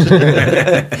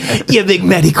moustache. You big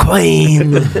Mary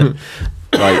Queen.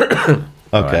 Right.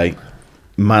 Okay.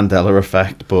 Mandela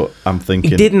effect, but I'm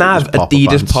thinking He didn't it was have popper Adidas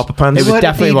pants. popper pants. It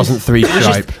definitely wasn't 3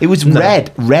 stripe. It was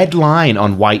red line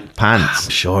on white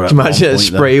pants. Sure. Can you imagine a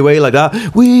spray away like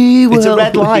that? We will. It's a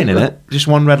red line, isn't it? Just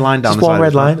one red line down Just the one side.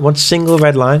 red line. One single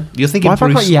red line. You're thinking Why have I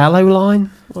got Bruce? a yellow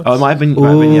line? Oh, it might have been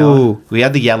yellow. Ooh. We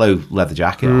had the yellow leather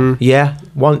jacket on. Yeah.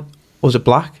 One. Was it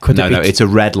black? Could No, it be it's a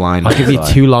red line. I'll give you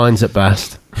 2 lines at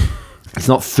best. It's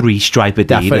not 3 stripe Adidas.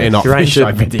 Definitely not. You're right. Free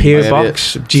stripe Adidas. Peer Yeah,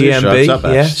 box, yeah. 2 stripes GMB. at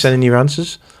best. Yeah, sending your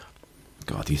answers.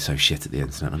 God, you're so shit at the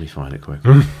internet. Let me find it quick.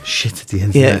 Shit at the Yeah.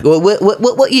 internet. Well,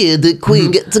 what year did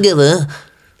Queen get together?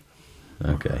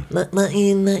 Okay.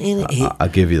 A I'll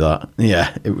give you that.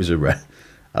 Yeah, it was a red.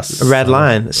 red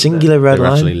line. A singular red They're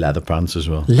line. actually leather pants as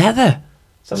well. Leather.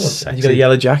 You got a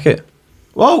yellow jacket.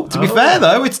 Whoa, to be fair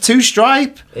though, it's 2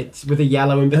 stripe. It's with a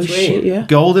yellow in Oh shit! Yeah.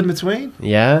 Gold in between.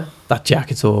 Yeah. That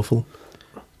jacket's awful.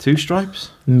 2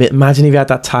 stripes. Imagine if you had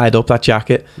that tied up, that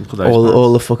jacket, Look at those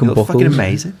all the pants. fucking They look buckles. fucking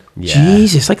amazing.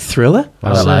 Jesus, like Thriller.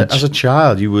 As a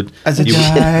child, you would. As a you,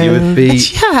 child. you would be.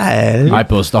 Yeah. I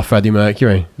buzzed off Freddie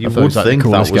Mercury. You I thought he would was, like, the think that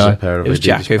coolest was guy. a pair of. It was Adidas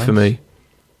Jacko pants. for me.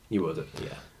 You would, yeah.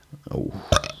 Oh.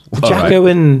 Jacko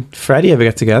and Freddie ever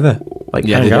get together? Like,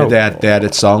 Yeah, hang out? they had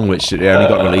a song which they only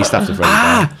got released after Freddie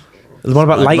died. The one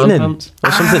about Like lightning Man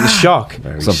or something. Shock.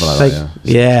 Something like Like, that.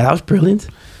 yeah, that was brilliant.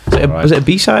 Was it a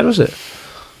B-side? Was it?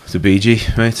 It's a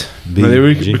BG, mate.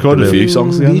 BG. They recorded a few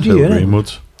songs together. BG, Bill yeah.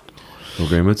 Greenwood. Bill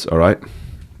Greenwood's. All right.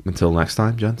 Until next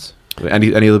time, gents.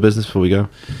 Any other business before we go?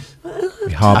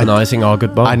 Harmonising our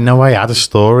goodbye. I know I had a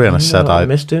story and I said I I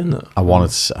missed doing that. I wanted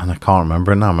to, and I can't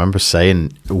remember it now. I remember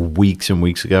saying weeks and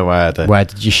weeks ago I had a. Where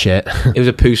did you shit? It was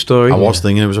a poo story. I was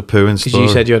thinking it was a pooing because story. you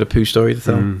said you had a poo story to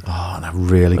tell. Oh, and I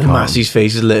really And can't. Massey's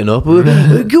face is lit up.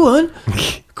 Go on,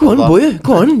 boy.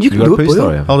 Go on. You can got do a poo it, boy.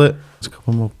 story? Hold it. There's a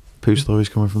couple more poo stories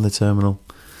coming from the terminal.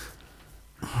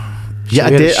 Yeah,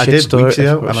 So we had a I shit did story, weeks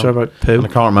ago. a And story about poo. I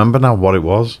can't remember now what it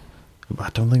was. I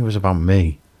don't think it was about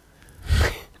me.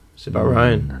 It's about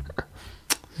Ryan.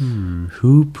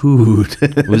 Who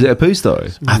pooed? Was it a poo story?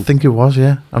 I think it was,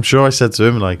 yeah. I'm sure I said to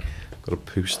him, like, got a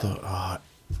poo story. Oh,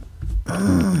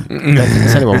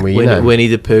 Is anyone we know? Winnie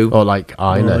the Pooh. Or like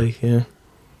I know. Like, yeah.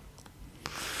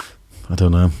 I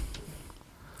don't know.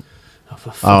 Oh,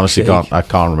 for fuck's I honestly sake. I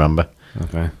can't remember.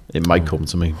 Okay. It might come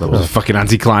to me. That was a fucking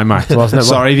anticlimax. Wasn't it?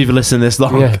 Sorry if you've listened this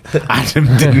long. Yeah. Adam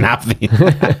didn't have me.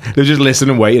 They're just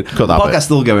listening and waiting. Cut The that podcast's bit.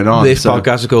 still going on. This so-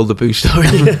 podcast is called The Pooh Story.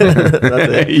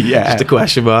 That's it. Yeah. Just a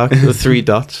question mark. The 3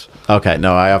 dots. Okay,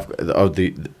 no, I have.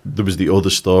 There was the other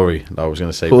story that I was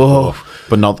going to say Oh. before,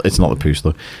 but it's not the poo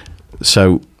story.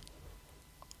 So,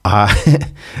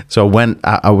 so I went.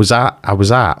 I was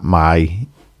at my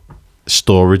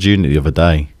storage unit the other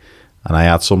day, and I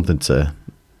had something to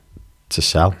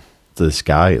sell to this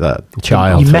guy that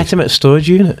Child. You met him at a storage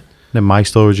unit. in my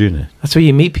storage unit. That's where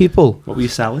you meet people. What were you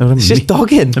selling? No, It's just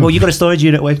dogging. Well, you got a storage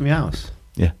unit away from your house.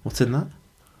 Yeah, What's in that?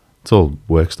 it's all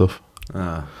work stuff.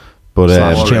 Ah. But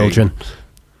Slash children.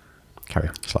 carry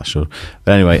on / sure.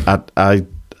 But anyway,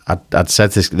 I'd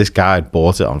said this guy had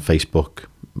bought it on Facebook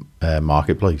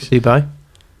Marketplace. Do you buy?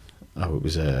 Oh, it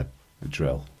was a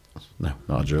drill. no,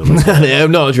 not a drill. No,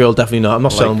 not a drill, definitely not. I'm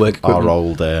not selling work Our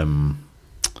equipment. old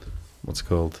what's it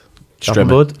called? Chopping Strimmer.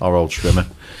 board? Our old strimmer.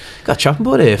 Got a chopping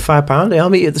board here, £5. I'll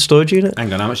meet you at the storage unit.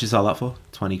 Hang on, how much did you sell that for?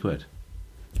 20 quid.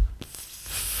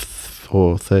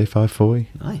 For 35, 40.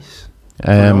 Nice. For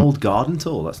an Um, old garden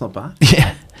tool, that's not bad.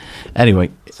 yeah. Anyway,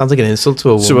 Sounds like an insult to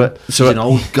a woman. so It's an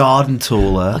old garden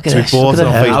tool. Look at so we this, bought look it at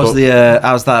on the hair. Facebook.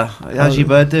 How's how's your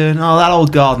bird doing? Oh, that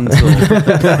old garden tool.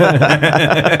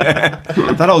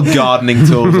 That old gardening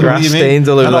tool. What do Grass you mean? stains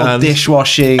all over That the old hands.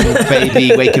 dishwashing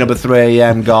baby waking up at 3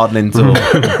 a.m. gardening tool.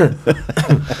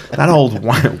 That old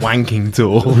wanking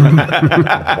tool.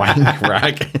 Wank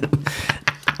rag.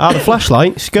 Oh, the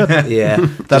flashlight. It's good. Yeah.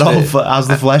 That old. How's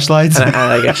the flashlight? and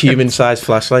like a human-sized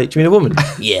flashlight. Do you mean a woman?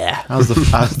 Yeah. How's the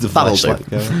That'll flashlight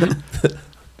going?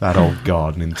 That old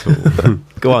gardening tool.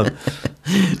 Go on.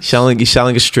 You're selling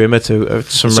a strimmer to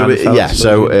some So random fella. yeah,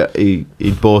 so he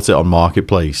bought it on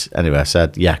Marketplace. Anyway, I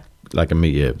said, yeah, I can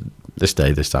meet you this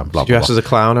day, this time. Blah Did you blah. dress blah. as a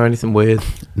clown or anything weird?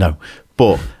 No,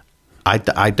 but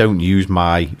I don't use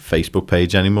my Facebook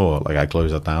page anymore. Like I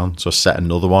closed that down, so I set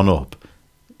another one up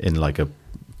in like a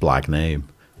black name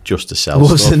just to sell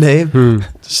What's stuff. the name?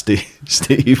 Steve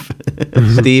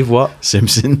Steve what?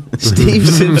 Simpson. Steve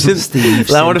Simpson.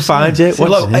 Steve I want to find you.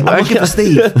 Look, I'm looking for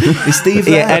Steve. Is Steve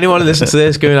there? Yeah, anyone who listens to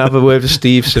this, go and have a word with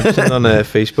Steve Simpson on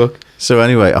Facebook. So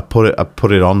anyway, I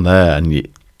put it on there, and you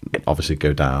obviously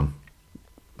go down.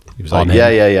 He was like, On him.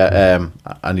 yeah.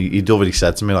 And he'd already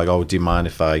said to me like, "Oh, do you mind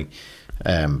if I,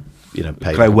 pay?"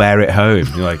 Can I wear it home?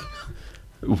 You're like,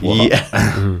 what?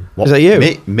 Yeah. What, Is that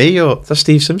you? Me or That's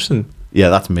Steve Simpson. yeah,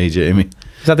 that's me, Jamie.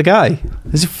 Is that the guy?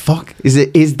 Is it fuck? Is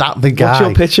that the guy? What's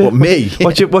your picture? What, me?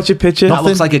 What's your picture? That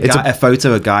looks like It's a photo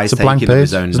of a guy it's a taking blank of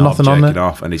his page. own There's knob, nothing on jerking there.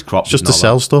 off, and his crop Just to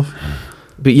sell stuff.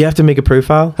 But you have to make a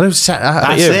profile. I don't say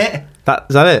That's you? it.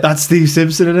 Is that it? That's Steve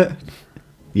Simpson, isn't it?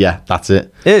 Yeah, that's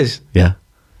it. Is Yeah.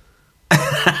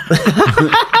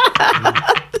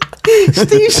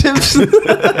 Steve Simpson?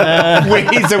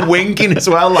 He's a winking as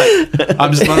well. Like,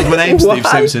 I'm just my name, Steve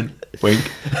Why? Simpson. Wink.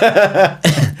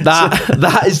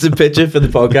 That is the picture for the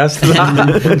podcast.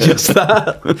 Just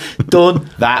that. Done.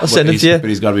 I'll send it to you. But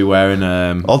he's got to be wearing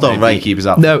Hold on, right. Keepers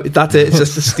up. No, that's it. It's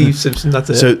just the Steve Simpson. That's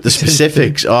it. So the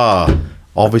specifics are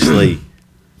obviously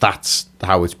that's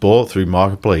how it's bought through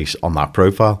Marketplace on that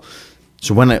profile.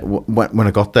 So when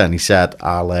I got there and he said,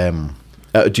 "I'll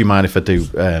do you mind if I do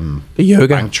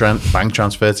yoga bank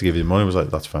transfer to give you the money?" I was like,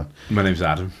 "That's fine." My name's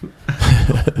Adam.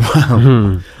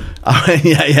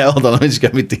 Yeah. Hold on, let me just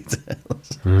get my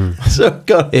details. So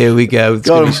God, Here we go. It's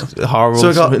Got gonna be horrible.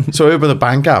 so I opened the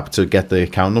bank app to get the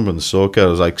account number and the sort code.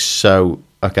 I was like, "So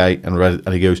okay," and read it,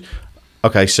 and he goes,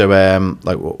 "Okay, so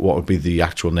like what would be the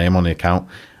actual name on the account?"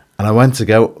 And I went to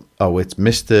go, "Oh, it's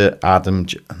Mr. Adam,"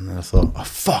 and then I thought, "Oh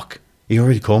fuck." He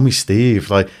already called me Steve.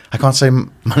 Like, I can't say my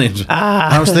name's...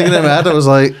 I was thinking in my head, I was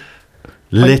like,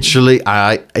 literally,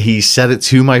 he said it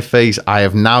to my face. I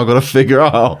have now got to figure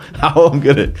out how I'm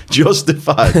going to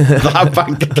justify that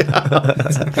bank account.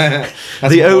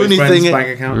 That's the only thing... bank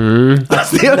account.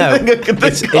 That's the only thing I can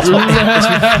think of.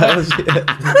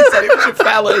 He said it was your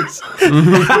fellas.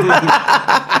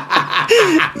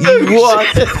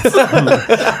 What?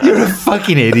 You're a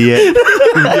fucking idiot.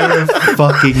 You're a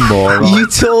fucking moron. You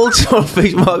told on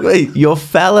Facebook, wait, your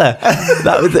fella.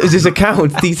 That was his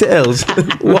account details.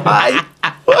 Why?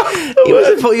 He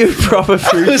wasn't put you in proper I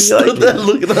fruit. was stood there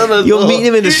looking at him. You'll meet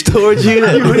him in the storage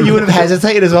unit. You would have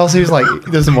hesitated as well. So he was like,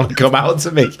 he doesn't want to come out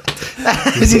to me.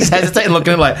 He's hesitating,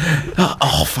 looking at him like,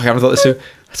 oh fuck, I thought this.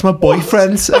 That's my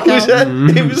boyfriend's account.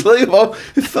 It was like,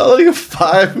 it felt like a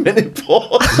 5-minute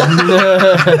pause.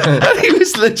 And he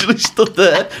was literally stood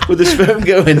there with his phone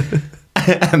going,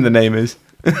 And the name is.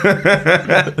 and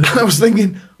I was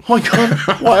thinking, oh my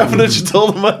God, why haven't I just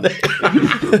told him my name?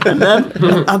 And then, and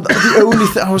the only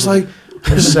thing, I was like,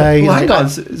 say, Well, hang on.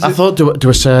 I thought, do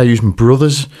I say I use my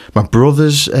brother's? No,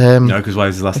 because why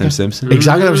was his last name Simpson?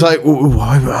 Exactly. I was like,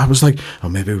 I was like, oh,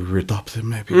 maybe we were adopted,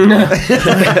 maybe.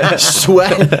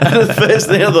 Swear. And the first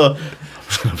thing I thought, I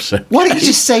was going to say, Why don't you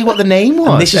just say what the name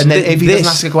was? this is And then the- if he this-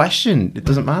 doesn't ask a question, it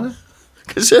doesn't matter.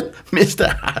 because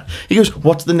Mr. He goes,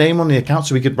 what's the name on the account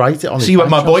so we could write it on his So you went,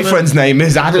 bank my transfer?" boyfriend's name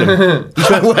is Adam.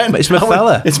 I went, It's my I went,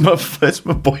 fella. It's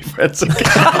my boyfriend's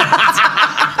account.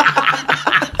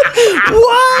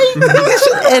 Why? You could have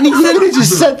said anything. You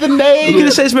just said the name. You could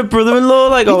have said it's my brother-in-law.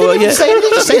 Like, You oh, didn't even yeah. say anything,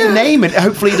 just say the name and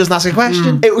hopefully he doesn't ask a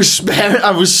question. It was spare.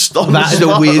 I was stunned. That is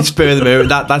a weird spirit of the moment.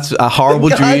 That's a horrible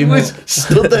Guy dream. was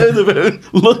stood there in the room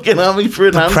looking at me for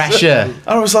an answer. Pressure. And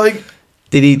I was like,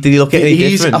 Did he look at any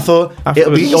different? I thought it'll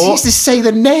afterwards? be He needs to say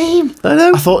the name. I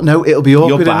know. I thought no, it'll be awkward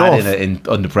You're bad enough. in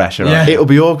under pressure. Yeah. Right? It'll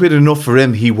be awkward enough for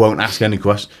him. He won't ask any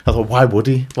questions. I thought, why would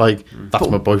he? Like, that's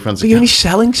my boyfriend's But you're only account.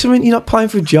 selling something. You're not applying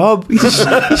for a job. You're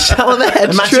selling a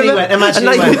head Imagine trimmer. he went- imagine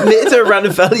and now he you went- admit to a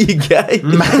random fella you're gay.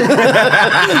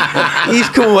 He's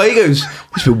come away. He goes,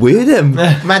 it's been weird. Him.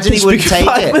 Imagine he Speak wouldn't for take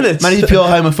 5 it. minutes. Man, he's pure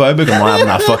homophobic. I'm like, having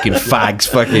that fucking fags.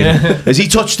 Fucking. Has he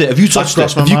touched it? Have you touched it?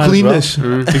 Crossed my Have you mind cleaned as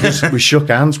well. this? Because we shook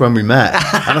hands when we met,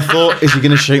 and I thought, is he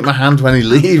going to shake my hand when he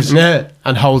leaves? Yeah,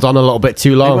 and hold on a little bit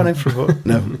too He long. went in for a hug.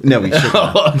 No, he shook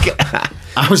my hand.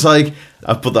 I was like,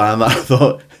 I put that on that. I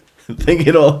thought,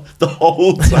 thinking all the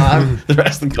whole time, the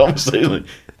rest of the conversation, like,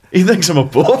 he thinks I'm a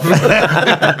buff.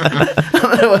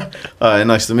 All right,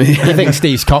 nice to meet You you. think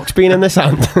Steve's cock's been in this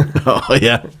hand? Oh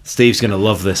yeah, Steve's gonna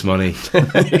love this money.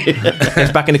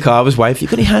 Gets back in the car with his wife. You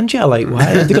got any hand gel? Like, why?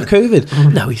 Have they got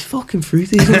COVID? No, he's fucking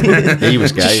fruity. Isn't he? he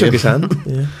was Just gay. shook his hand.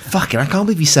 Yeah. Fucking, I can't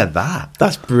believe you said that.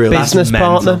 That's brilliant. Business mental.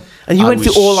 partner. And you went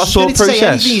through all that You sort don't of need to say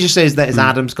process. anything. You just say that it's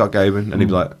Adam Scott Gobin, and he'd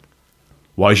be like,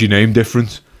 "Why is your name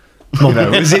different?"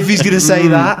 As if he's going to say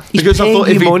that. He's Because I paying thought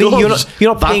you if he money. does,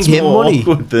 You're not paying that's him more money.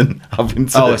 awkward than having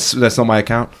to. Oh, that's not my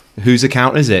account. Whose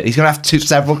account is it? He's going to have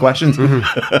several questions. I'm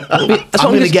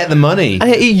going to get the money. And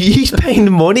he's paying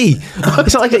the money.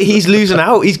 It's not like he's losing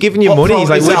out. He's giving you money. He's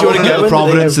like, where do you want to go? The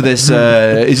provenance of this?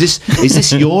 Is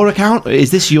this your account?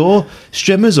 Is this your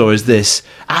streamers or is this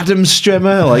Adam's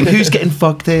streamer? Like, who's getting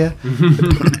fucked here?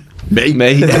 Me.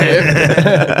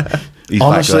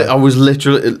 Honestly, I was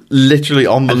literally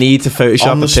on the. I need to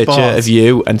Photoshop on the a picture spot. of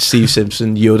you and Steve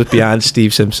Simpson. You're just behind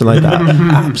Steve Simpson like that.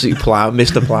 Absolutely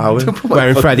Mr. Plowing.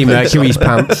 Wearing Freddie Mercury's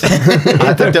pants.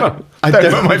 I don't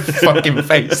Put my fucking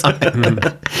face on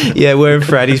it. Yeah, wearing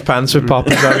Freddie's pants with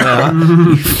poppers on there.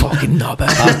 You fucking knobber.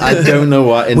 I don't know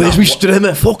what. Where's my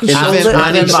strimmer? Fucking Have sell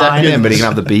him, it. have him, but he can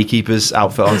have the beekeeper's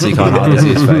outfit on so you can't hardly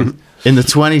see his face. In the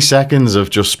 20 seconds of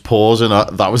just pausing,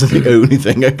 that was the only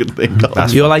thing I could think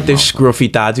of. You're like those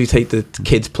scruffy dads who take the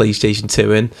kids' PlayStation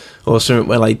 2 in or something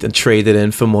where like and trade it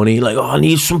in for money. Like, oh, I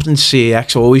need something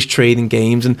CX. Always trading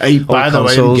games and Hey, by old the way,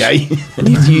 I'm consoles. gay. And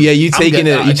you taking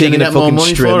a fucking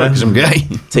strimmer because I'm gay.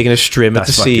 taking a strimmer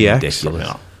That's to fucking CX.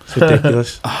 ridiculous. It's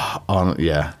ridiculous.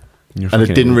 Yeah. You're And it fucking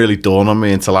didn't idiot. really dawn on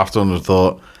me until after, and I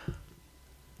thought,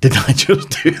 did I just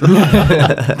do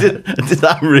that? did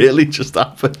that really just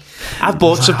happen? I've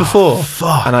bought stuff before,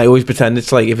 and I always pretend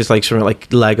it's like if it's like something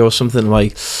like Lego or something,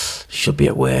 like should be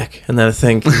at work, and then I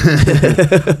think,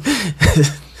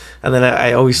 and then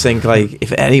I always think like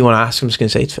if anyone asks, I'm just gonna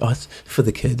say it's for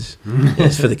the kids. Yeah,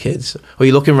 it's for the kids. Or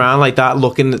you're looking around like that,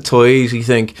 looking at toys, you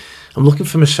think I'm looking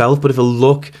for myself, but if I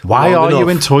look, Why long are you enough-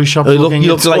 in toy shops you looking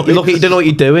at like you toys? don't know what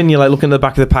you're doing. You're like looking at the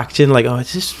back of the packaging, like, oh,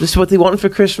 this is what they wanted for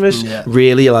Christmas. Yeah.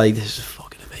 Really, you're like, this is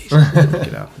fucking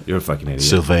amazing. You're a fucking idiot.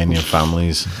 Sylvanian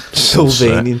families.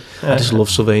 Sylvanian. I just love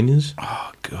Sylvanians.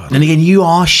 And again, you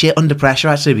are shit under pressure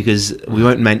actually because we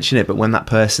won't mention it, but when that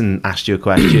person asked you a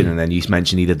question and then you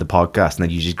mentioned he did the podcast and then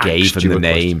you just gave Asked him you the a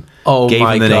name. Oh gave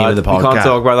my him the god! name of the podcast. We can't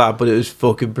talk about that, but it was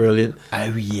fucking brilliant.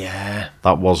 Oh yeah.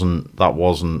 That wasn't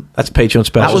That's Patreon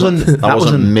special. That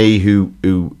wasn't me who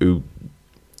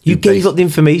You gave up the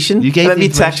information. You gave and then the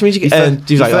you text me. information.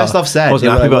 You first off said,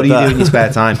 wasn't happy what about do you that. do in your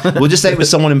spare time? We'll just say it was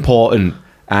someone important,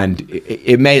 and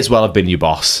it may as well have been your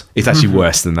boss. It's actually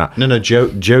worse than that. No,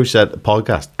 Joe said the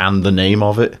podcast and the name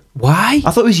of it. Why?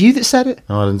 I thought it was you that said it.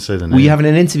 No, I didn't say the name. Were you having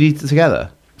an interview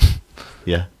together?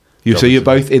 Yeah. So you're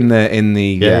both in the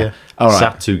Yeah. All right.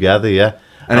 Sat together, yeah.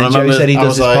 And then I Joe remember said he I does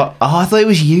was this. like, Oh, I thought it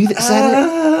was you that said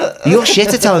it. You're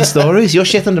shit at telling stories. You're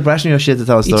shit under pressure. You're shit at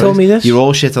telling You stories. told me this? You're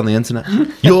all shit on the internet.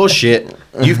 You're shit.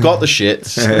 You've got the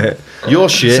shits. You're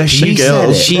shit. So she The said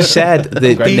girls. it. She said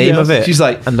the name of it. She's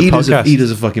like, and the he does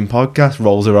podcast. a fucking podcast.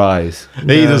 Rolls her eyes. He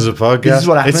does a podcast. This is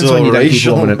what happens It's when all you don't keep a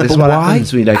racial. woman. This is But what why?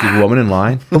 happens when you don't keep a woman in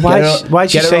line. But why'd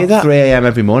she say that? 3 a.m.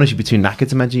 every morning. She'd be too knackered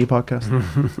to mention your podcast.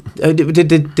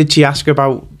 Did she ask her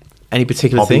about any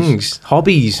particular Hobbies. things?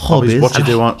 Hobbies. Hobbies. What you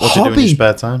do on? What you do in Hobby. your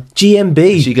spare time?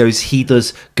 GMB. She goes, he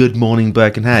does Good Morning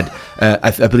Birkenhead.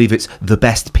 I believe it's the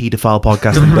best paedophile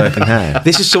podcast in Birkenhead.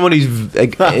 This is someone who's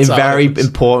in very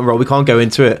important role. We can't go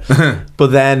into it, but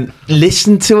then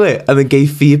listened to it and then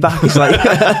gave feedback. It's like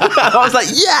I was like,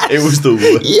 yes, It was the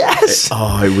worst. yes.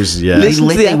 Oh, it was, yeah. Listen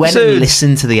to the They went and episode.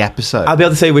 listened to the episode. I'll be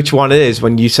able to say which one it is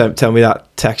when you tell me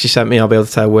that text you sent me. I'll be able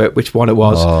to tell which one it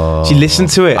was. She listened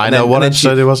to it. I and know then- what and then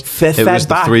episode she it was. Fed It was the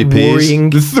back, 3 Ps. worrying.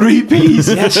 The 3 Ps.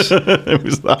 Yes, It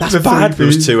was that. that's bad. There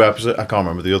was 2 episodes. I can't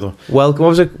remember the other one. Welcome. What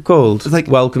was it called? Like,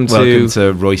 welcome Welcome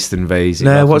to Royston Vasey.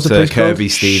 No, Welcome what's the to place called? Kirby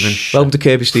Stephen. Welcome to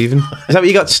Kirby Stephen. Is that where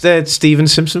you got Stephen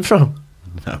Simpson from?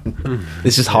 No.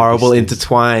 This is horrible, Stephen.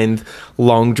 intertwined,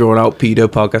 long drawn out pedo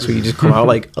podcast where you just come out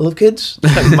like, I love kids,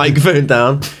 microphone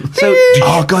down. So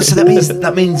Oh god! So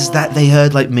that means that they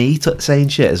heard like me saying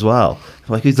shit as well.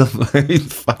 Like who's the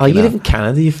fucking oh, you hell? live in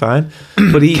Canada, you're fine.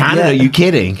 But he, Canada? yeah, Are you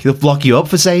kidding? They'll block you up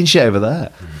for saying shit over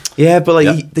there. yeah, but like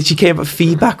Yeah. that she came up.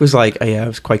 Feedback was like, oh yeah, I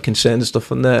was quite concerned and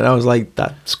stuff on there, and I was like,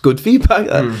 that's good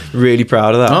feedback. I'm really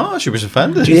proud of that. Oh, she was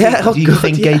offended. Yeah, oh Do you God,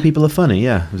 think yeah. gay people are funny?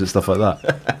 Yeah, was it stuff like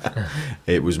that?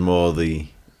 It was more the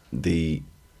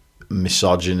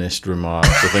misogynist remarks.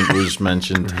 I think was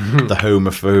mentioned the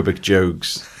homophobic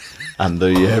jokes and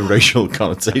the racial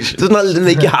connotation. Doesn't that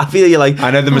make you happy? That you're like,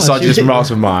 I know the misogynist remarks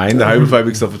were mine. The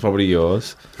homophobic stuff was probably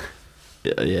yours.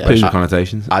 Yeah, Racial I,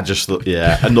 connotations. I just thought,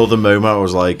 yeah. Another moment, I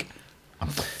was like, I'm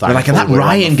They're like, and that thankful we're on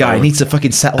Ryan the guy phone. needs to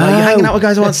fucking settle down. You're Oh. hanging out with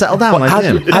guys who want to settle down like how,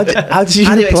 him. how did you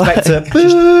How do you reply? expect to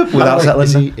boop without Is settling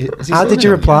he- down? is he How still did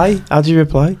you in? reply? How did you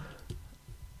reply?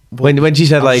 When she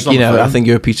said, I was like, just on the I phone. think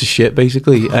you're a piece of shit,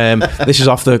 basically. This is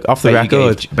off the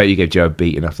record. Bet you gave Joe a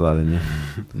beating after that, didn't you?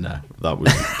 No, that was.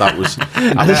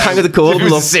 I just hang at the call and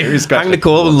look. Hang the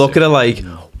call and look at her like,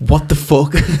 what the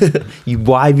fuck?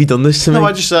 Why have you done this to me? No,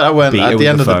 I just said I went. Beat her At with the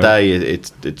end the of the phone. day,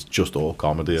 it's just all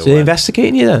comedy. So they're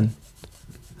investigating you then?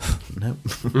 No.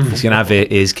 He's gonna have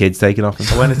his kids taken off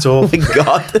him. When it's all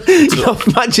God,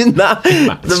 imagine that.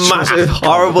 The massive,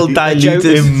 horrible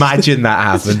diluted. Imagine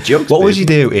that happened. What would you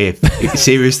do if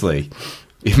seriously?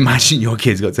 Imagine your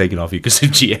kids got taken off you because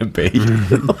of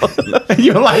GMB.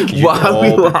 You're like, Why are we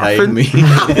all paying laughing? me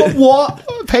what?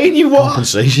 Paying you what?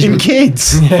 compensation In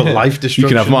kids? for life You destruction.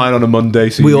 can have mine on a Monday.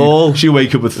 So We all- she'll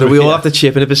wake up with. So we all have to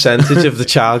chip in a percentage of the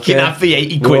childcare. You can have the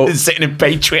 80 quid that's sitting in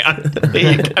Patreon.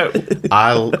 There you go.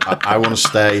 I want to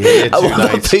stay here I 2 want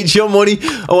that nights. Patreon money.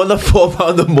 I want that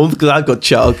 £4 a month because I've got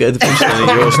childcare. Staying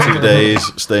at yours 2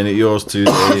 days. Staying at yours 2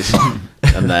 days,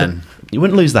 and then You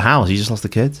wouldn't lose the house. You just lost the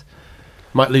kids.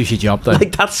 Might lose your job then.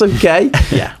 Like, that's okay.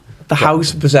 Yeah. The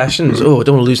house possessions. Oh, I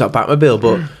don't want to lose that Batmobile,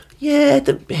 but yeah,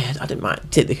 I didn't mind.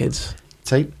 Take the kids.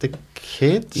 take the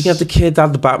kids. You can have the kid,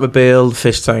 have the Batmobile, the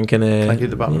fish tank, and Thank you,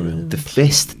 the Batmobile. The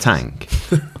fist tank.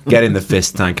 Get in the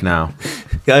fist tank now.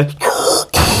 go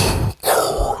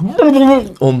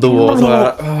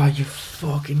underwater. Oh, you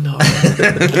fucking know.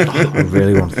 I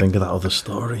really want to think of that other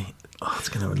story. Oh, it's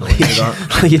going to annoy me.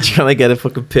 That. You're trying to get a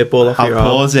fucking pit bull off I'll your arm.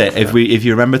 pause it. If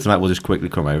you remember tonight, we'll just quickly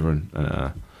come over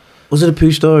and Was it a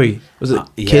poo story? Was it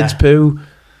yeah. kids poo?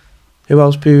 Who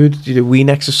else pooed? Did you do wee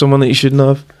next to someone that you shouldn't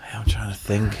have? I'm trying to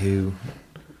think who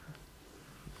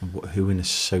in a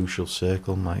social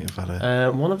circle might have had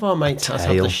a. One of our mates has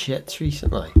had Tail. the shits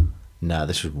recently. No,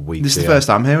 this was weeks. this is the ago. first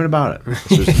time hearing about it.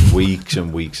 This was weeks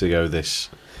and weeks ago. This,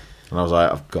 and I was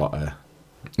like, I've got a.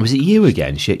 Was it you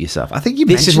again? Shit yourself. I think you.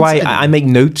 This is why I make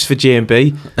notes for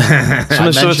GMB.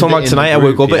 Someone started talking about it in tonight. the I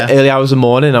woke up group, at yeah. early hours of the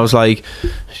morning. I was like,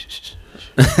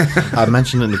 I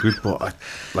mentioned it in the group, but I,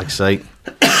 like say,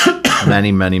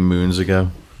 many moons ago.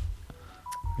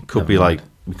 It could be like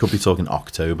we could be talking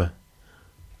October.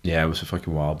 Yeah, it was a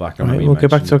fucking while back. I right, remember you we'll go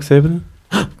back to mentioned October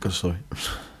then. God, sorry.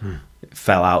 it.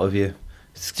 Fell out of you.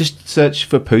 Just search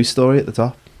for poo story at the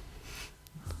top.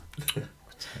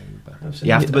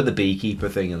 You have to put the beekeeper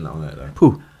thing in on it though.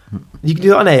 Poo. You can do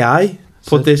that on AI. Search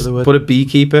for the word. Put a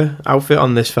beekeeper outfit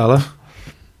on this fella.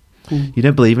 You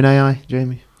don't believe in AI,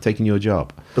 Jamie? Taking your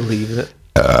job. Believe in it.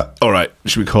 All right,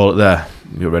 should we call it there?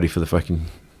 You're ready for the fucking.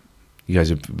 You guys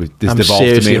have this I'm devolved to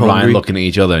seriously me and Ryan hungry. looking at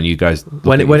each other, and you guys.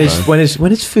 When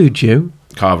is food due?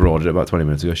 Carver ordered it about 20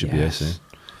 minutes ago. Should be here Yes. soon.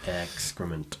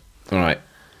 Excrement. All right,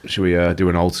 should we do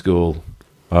an old school?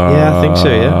 Yeah, I think so.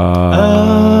 Yeah.